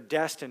that are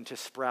destined to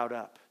sprout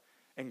up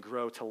and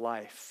grow to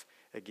life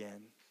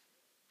again.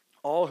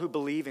 All who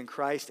believe in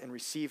Christ and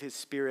receive his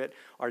Spirit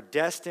are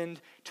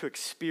destined to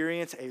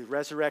experience a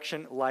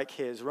resurrection like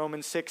his.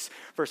 Romans 6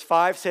 verse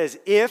 5 says,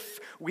 if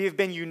we have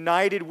been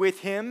united with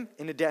him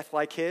in a death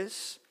like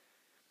his,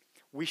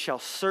 we shall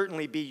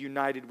certainly be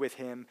united with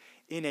him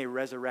in a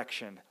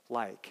resurrection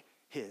like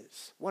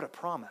his. What a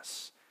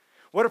promise.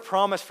 What a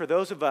promise for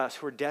those of us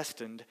who are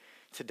destined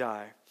to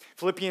die.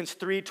 Philippians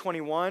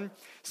 3:21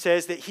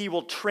 says that he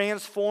will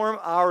transform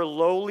our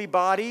lowly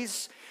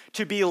bodies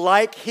to be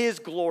like his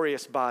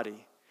glorious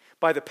body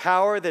by the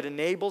power that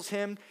enables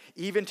him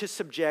even to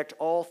subject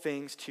all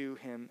things to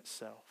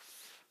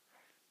himself.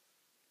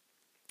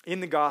 In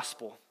the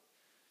gospel,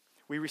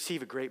 we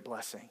receive a great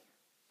blessing,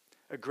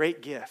 a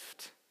great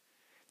gift,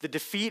 the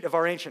defeat of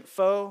our ancient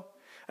foe,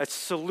 a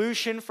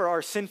solution for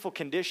our sinful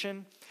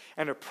condition,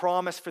 and a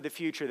promise for the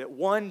future that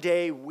one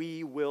day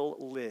we will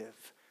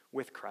live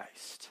with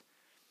Christ.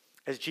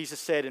 As Jesus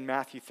said in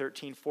Matthew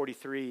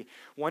 13:43,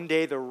 one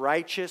day the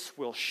righteous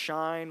will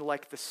shine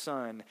like the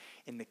sun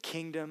in the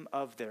kingdom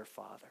of their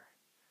Father.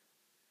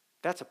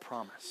 That's a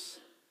promise.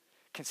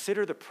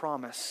 Consider the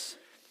promise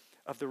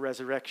of the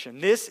resurrection.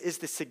 This is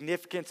the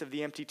significance of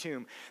the empty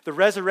tomb. The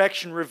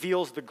resurrection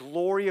reveals the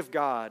glory of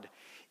God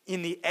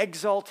in the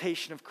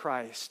exaltation of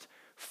Christ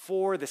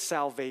for the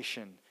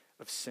salvation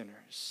of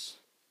sinners.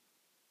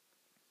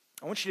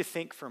 I want you to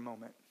think for a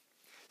moment.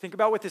 Think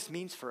about what this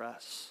means for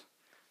us.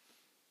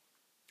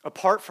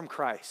 Apart from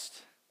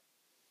Christ,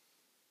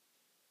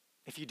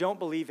 if you don't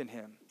believe in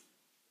him,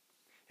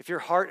 if your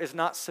heart is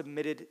not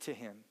submitted to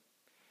him,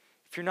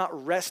 if you're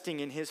not resting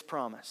in his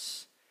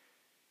promise,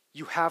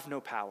 you have no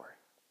power.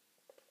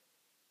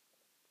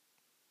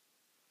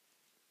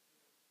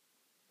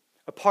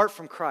 Apart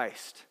from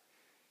Christ,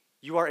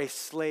 you are a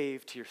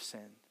slave to your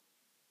sin,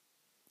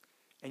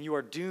 and you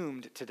are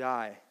doomed to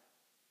die.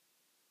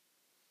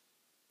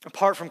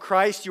 Apart from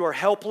Christ, you are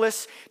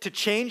helpless to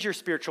change your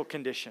spiritual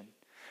condition.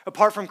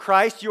 Apart from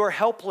Christ, you are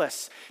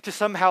helpless to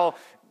somehow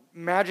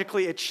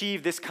magically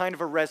achieve this kind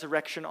of a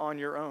resurrection on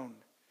your own.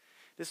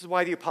 This is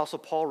why the Apostle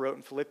Paul wrote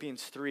in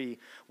Philippians 3,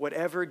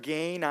 whatever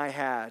gain I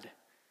had,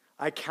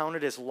 I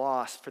counted as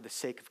loss for the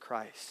sake of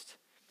Christ.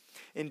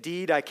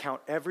 Indeed, I count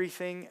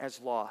everything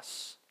as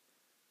loss.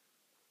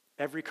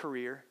 Every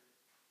career,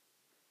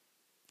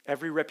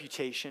 every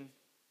reputation,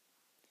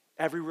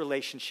 every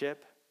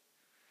relationship,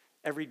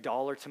 every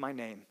dollar to my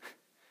name,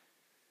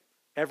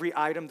 every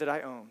item that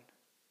I own,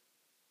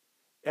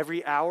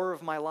 every hour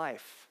of my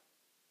life,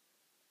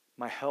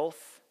 my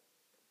health,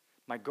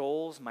 my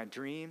goals, my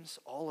dreams,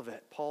 all of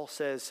it. Paul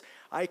says,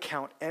 I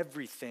count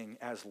everything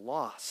as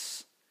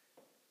loss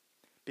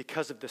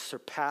because of the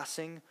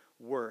surpassing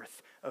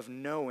worth of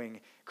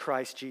knowing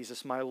Christ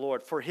Jesus my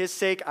Lord. For his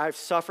sake, I've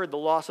suffered the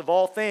loss of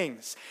all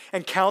things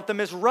and count them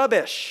as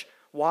rubbish.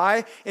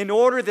 Why? In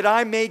order that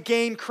I may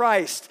gain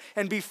Christ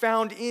and be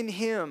found in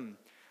him,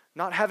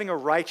 not having a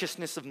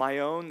righteousness of my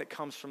own that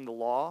comes from the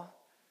law.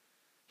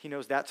 He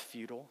knows that's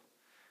futile.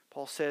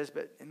 Paul says,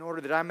 but in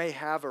order that I may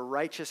have a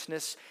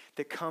righteousness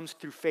that comes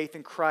through faith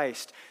in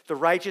Christ, the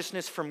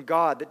righteousness from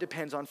God that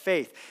depends on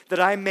faith, that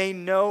I may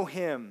know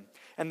him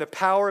and the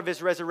power of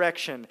his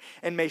resurrection,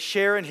 and may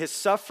share in his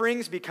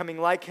sufferings, becoming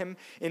like him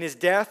in his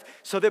death,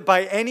 so that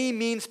by any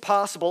means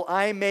possible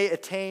I may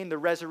attain the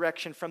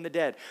resurrection from the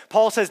dead.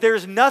 Paul says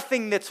there's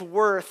nothing that's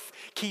worth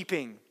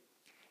keeping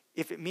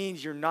if it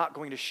means you're not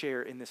going to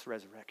share in this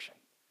resurrection.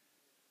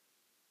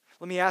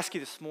 Let me ask you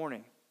this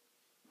morning,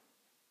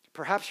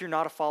 perhaps you're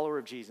not a follower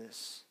of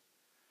Jesus.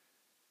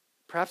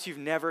 Perhaps you've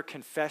never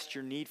confessed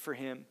your need for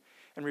him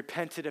and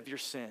repented of your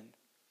sin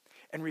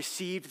and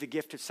received the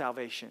gift of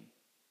salvation.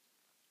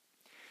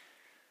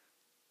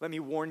 Let me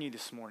warn you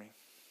this morning,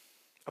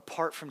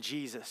 apart from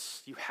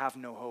Jesus, you have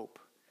no hope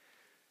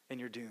and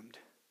you're doomed.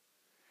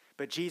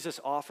 But Jesus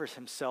offers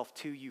himself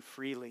to you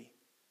freely.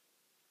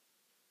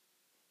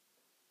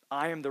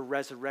 I am the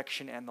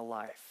resurrection and the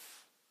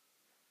life.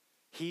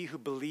 He who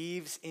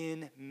believes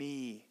in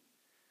me,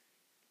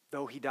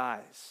 though he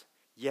dies,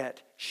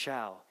 yet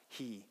shall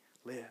he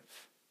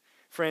live.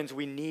 Friends,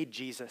 we need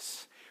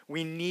Jesus.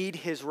 We need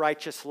his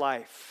righteous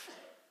life.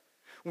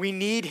 We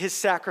need his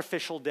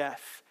sacrificial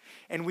death.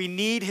 And we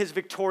need his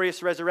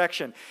victorious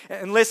resurrection.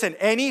 And listen,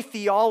 any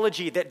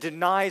theology that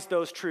denies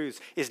those truths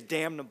is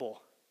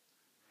damnable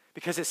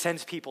because it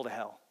sends people to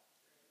hell.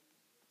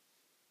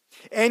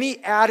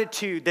 Any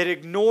attitude that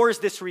ignores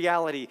this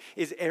reality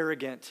is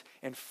arrogant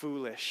and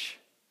foolish.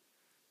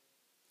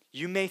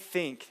 You may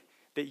think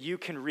that you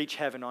can reach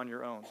heaven on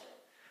your own,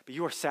 but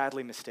you are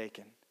sadly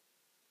mistaken.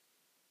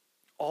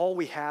 All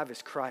we have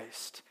is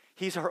Christ.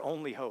 He's our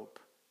only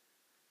hope.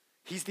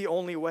 He's the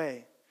only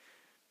way.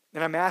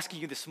 And I'm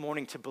asking you this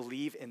morning to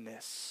believe in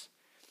this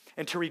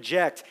and to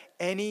reject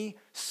any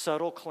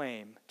subtle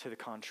claim to the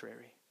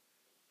contrary.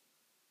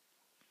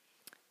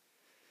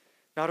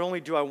 Not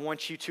only do I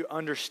want you to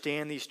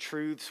understand these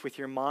truths with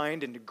your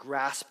mind and to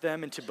grasp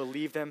them and to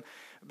believe them,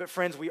 but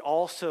friends, we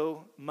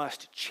also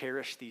must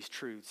cherish these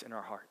truths in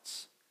our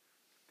hearts.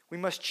 We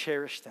must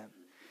cherish them.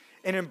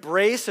 An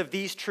embrace of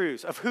these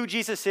truths, of who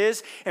Jesus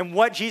is and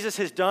what Jesus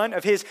has done,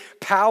 of his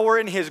power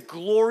and his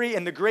glory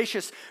and the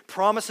gracious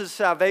promises of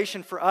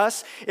salvation for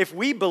us, if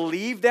we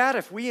believe that,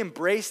 if we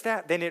embrace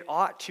that, then it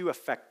ought to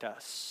affect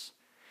us.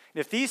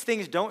 And if these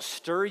things don't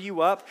stir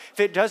you up,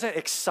 if it doesn't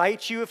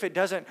excite you, if it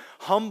doesn't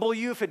humble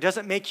you, if it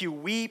doesn't make you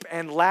weep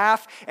and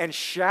laugh and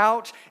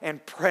shout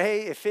and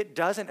pray, if it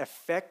doesn't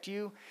affect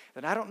you,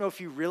 then I don't know if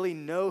you really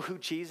know who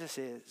Jesus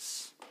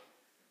is.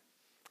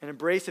 An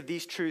embrace of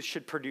these truths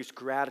should produce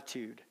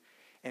gratitude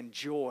and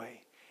joy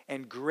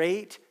and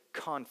great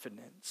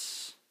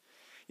confidence.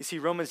 You see,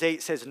 Romans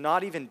 8 says,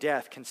 not even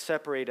death can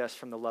separate us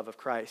from the love of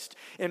Christ.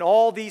 In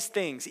all these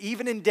things,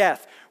 even in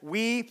death,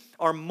 we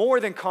are more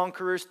than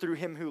conquerors through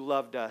him who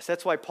loved us.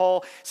 That's why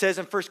Paul says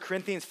in 1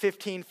 Corinthians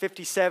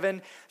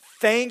 15:57,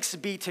 thanks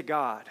be to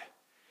God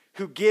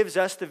who gives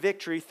us the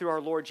victory through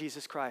our Lord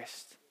Jesus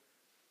Christ.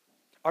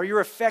 Are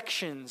your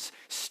affections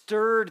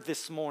stirred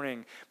this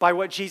morning by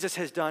what Jesus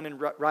has done in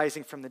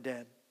rising from the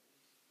dead?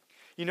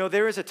 You know,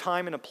 there is a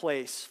time and a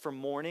place for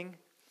mourning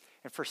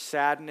and for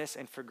sadness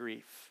and for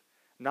grief.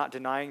 I'm not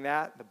denying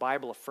that. The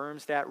Bible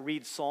affirms that.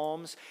 Read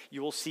Psalms.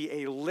 You will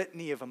see a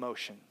litany of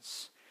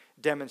emotions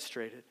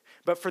demonstrated.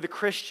 But for the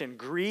Christian,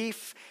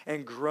 grief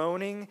and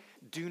groaning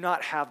do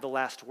not have the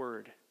last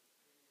word.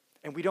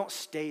 And we don't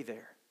stay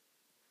there.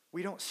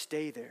 We don't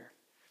stay there.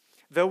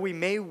 Though we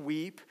may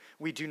weep,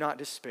 we do not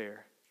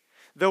despair.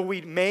 Though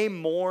we may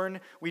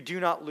mourn, we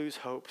do not lose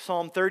hope.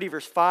 Psalm 30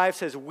 verse 5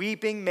 says,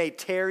 weeping may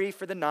tarry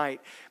for the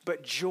night,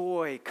 but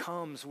joy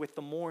comes with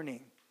the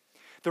morning.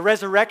 The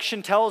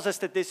resurrection tells us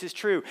that this is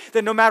true,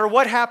 that no matter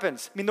what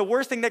happens, the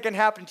worst thing that can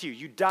happen to you,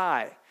 you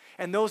die,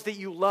 and those that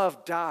you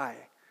love die.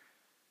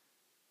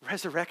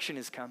 Resurrection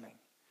is coming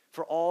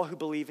for all who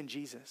believe in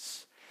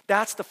Jesus.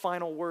 That's the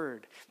final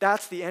word.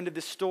 That's the end of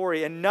the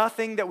story. And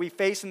nothing that we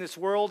face in this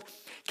world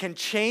can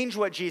change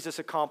what Jesus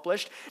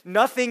accomplished.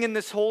 Nothing in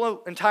this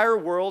whole entire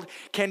world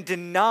can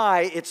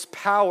deny its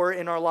power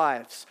in our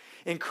lives.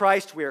 In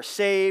Christ, we are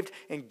saved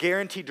and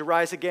guaranteed to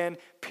rise again,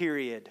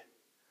 period.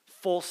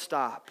 Full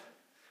stop.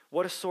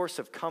 What a source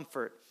of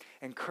comfort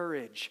and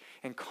courage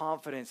and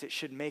confidence it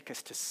should make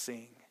us to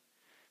sing.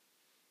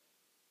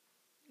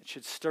 It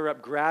should stir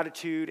up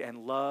gratitude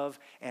and love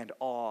and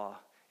awe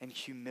and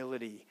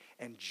humility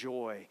and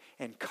joy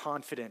and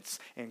confidence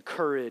and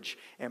courage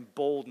and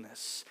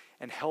boldness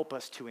and help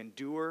us to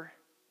endure,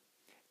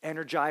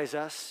 energize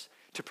us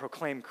to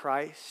proclaim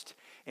Christ,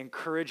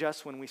 encourage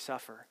us when we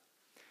suffer.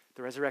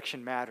 The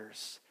resurrection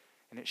matters,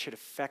 and it should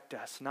affect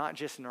us, not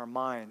just in our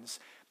minds,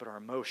 but our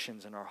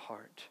emotions and our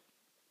heart.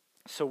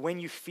 So when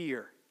you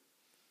fear,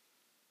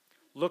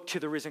 look to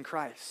the risen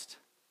Christ.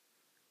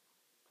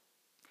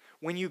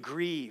 When you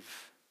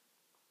grieve,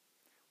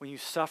 when you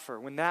suffer,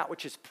 when that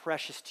which is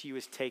precious to you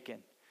is taken,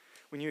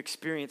 when you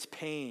experience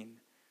pain,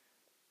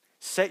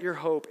 set your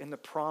hope in the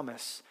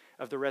promise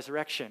of the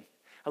resurrection.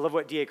 I love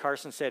what D.A.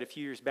 Carson said a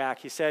few years back.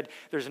 He said,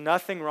 there's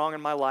nothing wrong in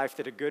my life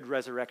that a good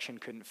resurrection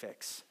couldn't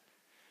fix.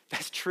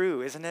 That's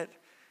true, isn't it?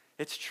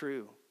 It's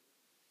true.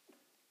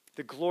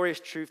 The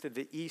glorious truth of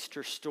the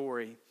Easter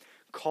story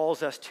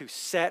calls us to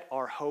set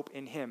our hope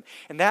in him.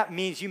 And that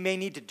means you may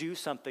need to do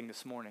something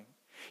this morning.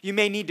 You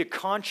may need to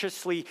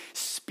consciously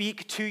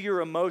speak to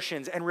your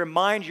emotions and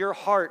remind your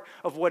heart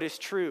of what is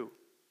true.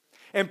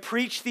 And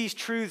preach these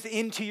truths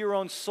into your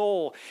own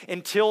soul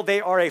until they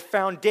are a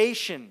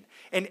foundation,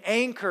 an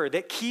anchor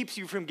that keeps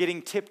you from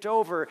getting tipped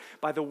over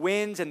by the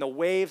winds and the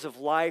waves of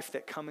life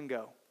that come and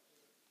go.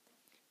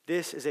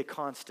 This is a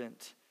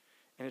constant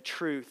and a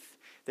truth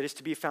that is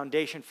to be a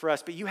foundation for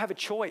us. But you have a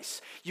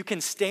choice. You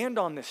can stand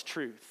on this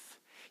truth.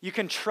 You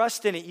can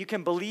trust in it. You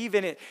can believe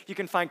in it. You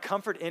can find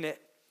comfort in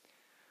it.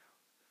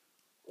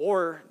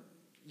 Or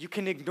you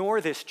can ignore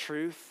this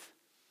truth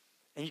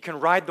and you can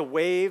ride the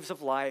waves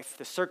of life,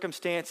 the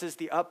circumstances,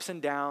 the ups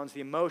and downs,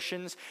 the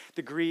emotions,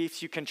 the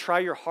griefs. You can try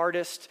your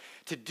hardest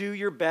to do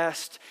your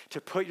best to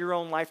put your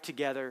own life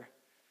together.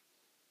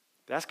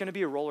 That's going to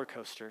be a roller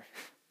coaster.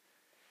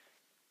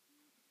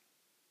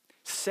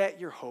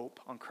 Set your hope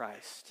on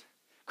Christ.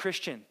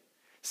 Christian,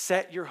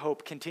 set your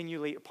hope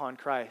continually upon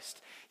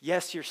Christ.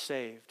 Yes, you're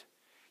saved.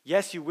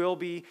 Yes, you will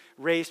be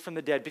raised from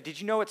the dead. But did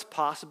you know it's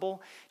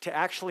possible to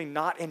actually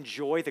not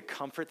enjoy the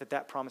comfort that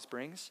that promise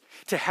brings?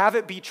 To have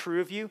it be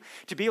true of you?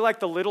 To be like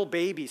the little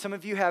baby. Some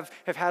of you have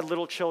had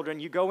little children.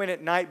 You go in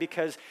at night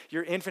because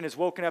your infant is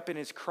woken up and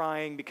is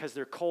crying because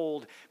they're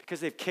cold, because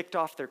they've kicked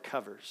off their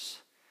covers.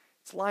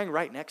 It's lying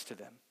right next to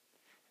them.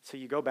 So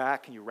you go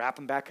back and you wrap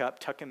them back up,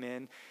 tuck them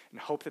in, and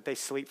hope that they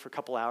sleep for a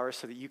couple hours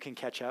so that you can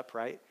catch up,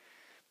 right?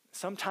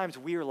 Sometimes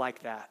we are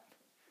like that.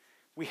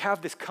 We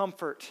have this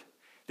comfort,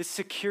 this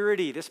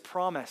security, this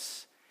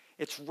promise.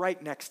 It's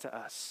right next to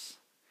us.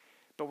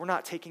 but we're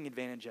not taking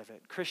advantage of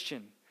it.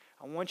 Christian,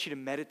 I want you to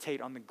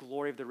meditate on the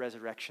glory of the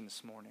resurrection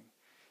this morning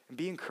and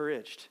be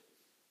encouraged.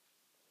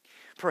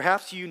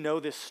 Perhaps you know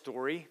this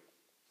story.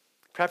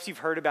 Perhaps you've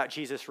heard about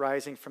Jesus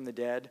rising from the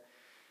dead.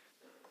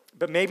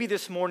 But maybe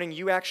this morning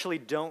you actually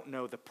don't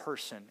know the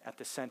person at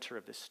the center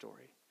of this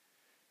story.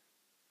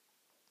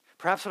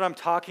 Perhaps what I'm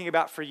talking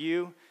about for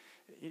you,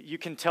 you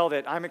can tell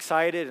that I'm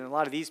excited and a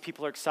lot of these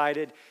people are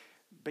excited,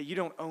 but you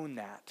don't own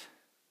that.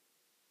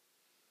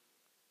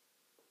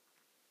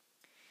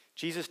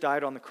 Jesus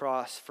died on the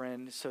cross,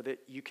 friend, so that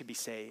you could be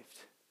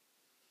saved.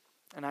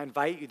 And I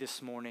invite you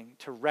this morning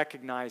to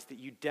recognize that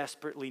you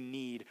desperately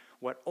need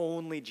what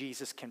only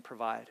Jesus can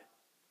provide.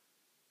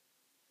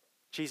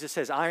 Jesus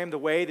says, I am the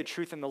way, the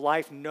truth, and the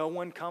life. No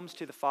one comes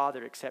to the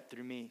Father except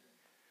through me.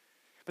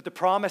 But the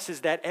promise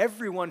is that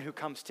everyone who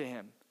comes to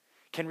him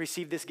can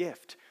receive this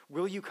gift.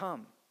 Will you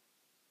come?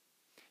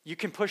 You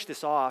can push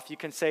this off. You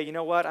can say, you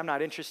know what, I'm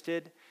not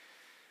interested.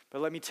 But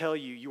let me tell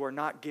you, you are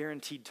not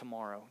guaranteed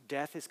tomorrow.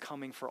 Death is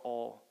coming for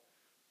all.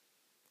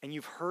 And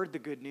you've heard the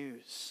good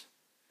news.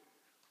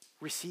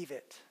 Receive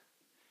it.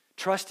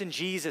 Trust in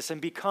Jesus and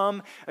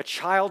become a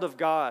child of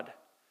God.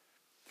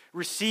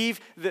 Receive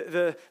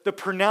the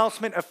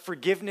pronouncement of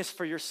forgiveness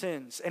for your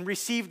sins and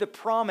receive the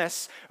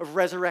promise of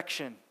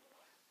resurrection.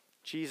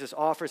 Jesus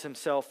offers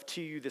himself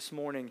to you this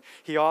morning.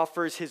 He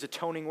offers his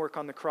atoning work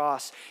on the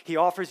cross. He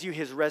offers you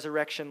his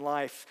resurrection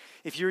life.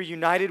 If you're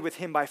united with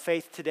him by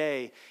faith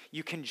today,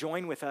 you can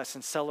join with us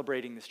in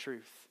celebrating this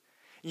truth.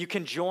 You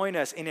can join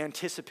us in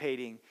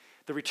anticipating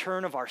the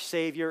return of our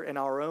Savior and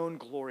our own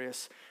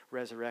glorious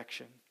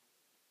resurrection.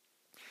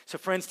 So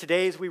friends,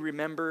 today as we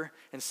remember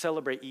and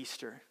celebrate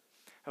Easter,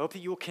 I hope that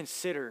you will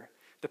consider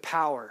the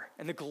power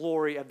and the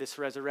glory of this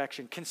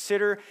resurrection.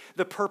 Consider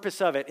the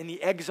purpose of it in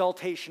the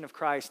exaltation of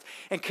Christ,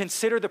 and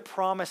consider the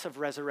promise of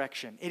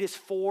resurrection. It is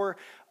for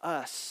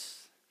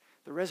us.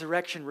 The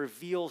resurrection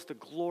reveals the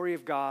glory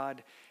of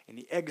God and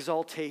the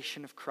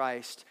exaltation of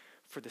Christ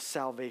for the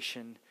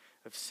salvation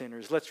of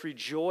sinners. Let's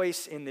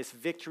rejoice in this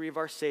victory of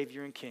our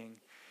Savior and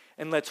King,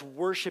 and let's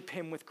worship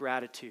him with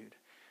gratitude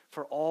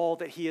for all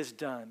that he has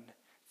done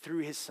through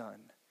his Son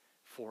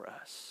for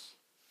us.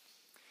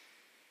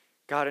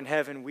 God in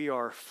heaven, we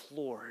are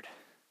floored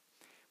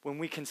when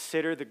we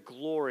consider the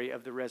glory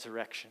of the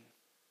resurrection.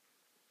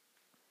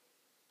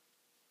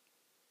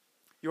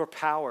 Your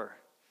power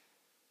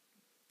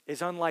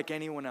is unlike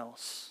anyone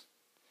else.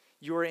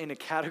 You are in a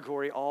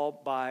category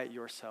all by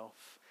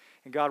yourself.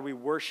 And God, we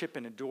worship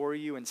and adore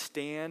you and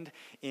stand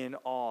in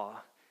awe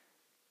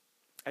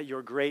at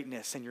your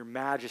greatness and your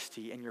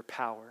majesty and your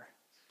power.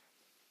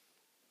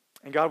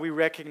 And God, we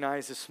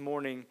recognize this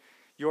morning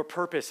your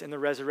purpose in the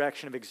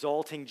resurrection of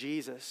exalting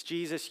Jesus.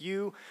 Jesus,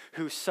 you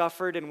who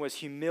suffered and was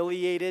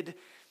humiliated,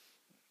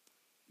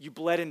 you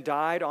bled and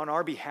died on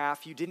our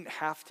behalf. You didn't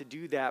have to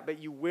do that, but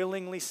you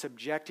willingly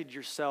subjected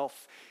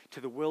yourself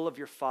to the will of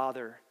your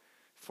Father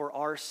for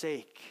our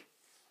sake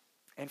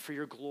and for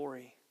your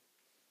glory,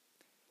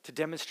 to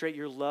demonstrate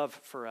your love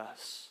for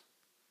us.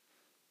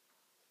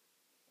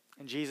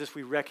 And Jesus,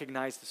 we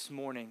recognize this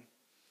morning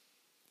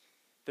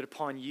that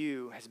upon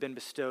you has been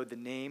bestowed the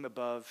name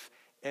above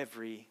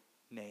every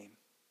name.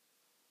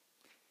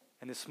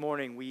 And this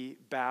morning we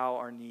bow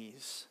our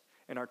knees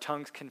and our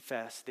tongues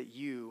confess that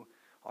you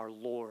are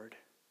Lord.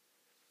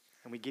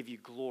 And we give you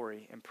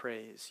glory and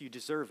praise. You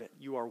deserve it.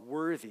 You are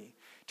worthy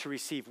to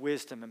receive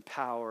wisdom and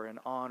power and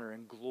honor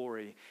and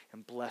glory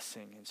and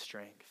blessing and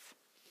strength.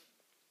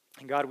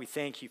 And God, we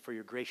thank you for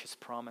your gracious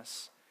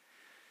promise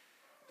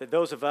that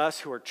those of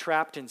us who are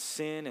trapped in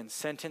sin and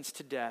sentenced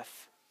to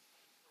death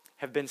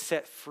have been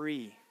set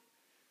free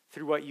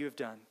through what you have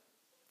done.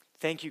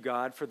 Thank you,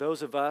 God, for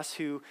those of us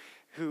who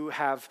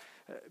have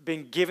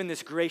been given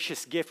this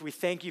gracious gift. We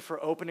thank you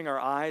for opening our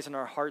eyes and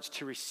our hearts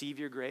to receive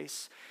your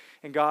grace.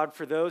 And God,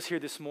 for those here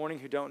this morning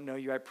who don't know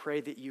you, I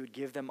pray that you would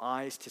give them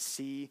eyes to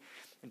see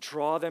and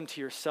draw them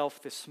to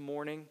yourself this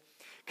morning.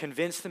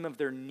 Convince them of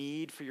their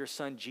need for your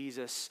Son,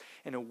 Jesus,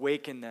 and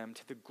awaken them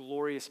to the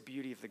glorious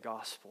beauty of the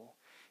gospel.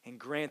 And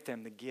grant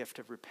them the gift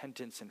of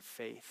repentance and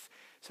faith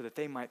so that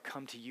they might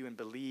come to you and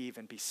believe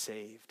and be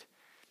saved.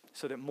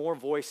 So that more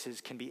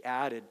voices can be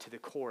added to the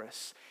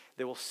chorus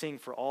that will sing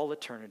for all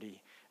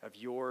eternity of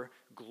your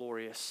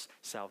glorious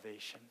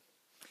salvation.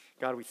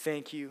 God, we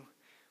thank you.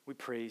 We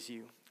praise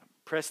you.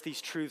 Press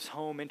these truths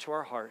home into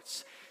our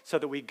hearts so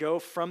that we go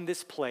from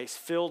this place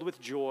filled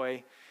with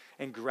joy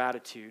and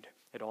gratitude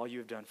at all you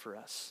have done for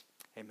us.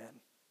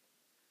 Amen.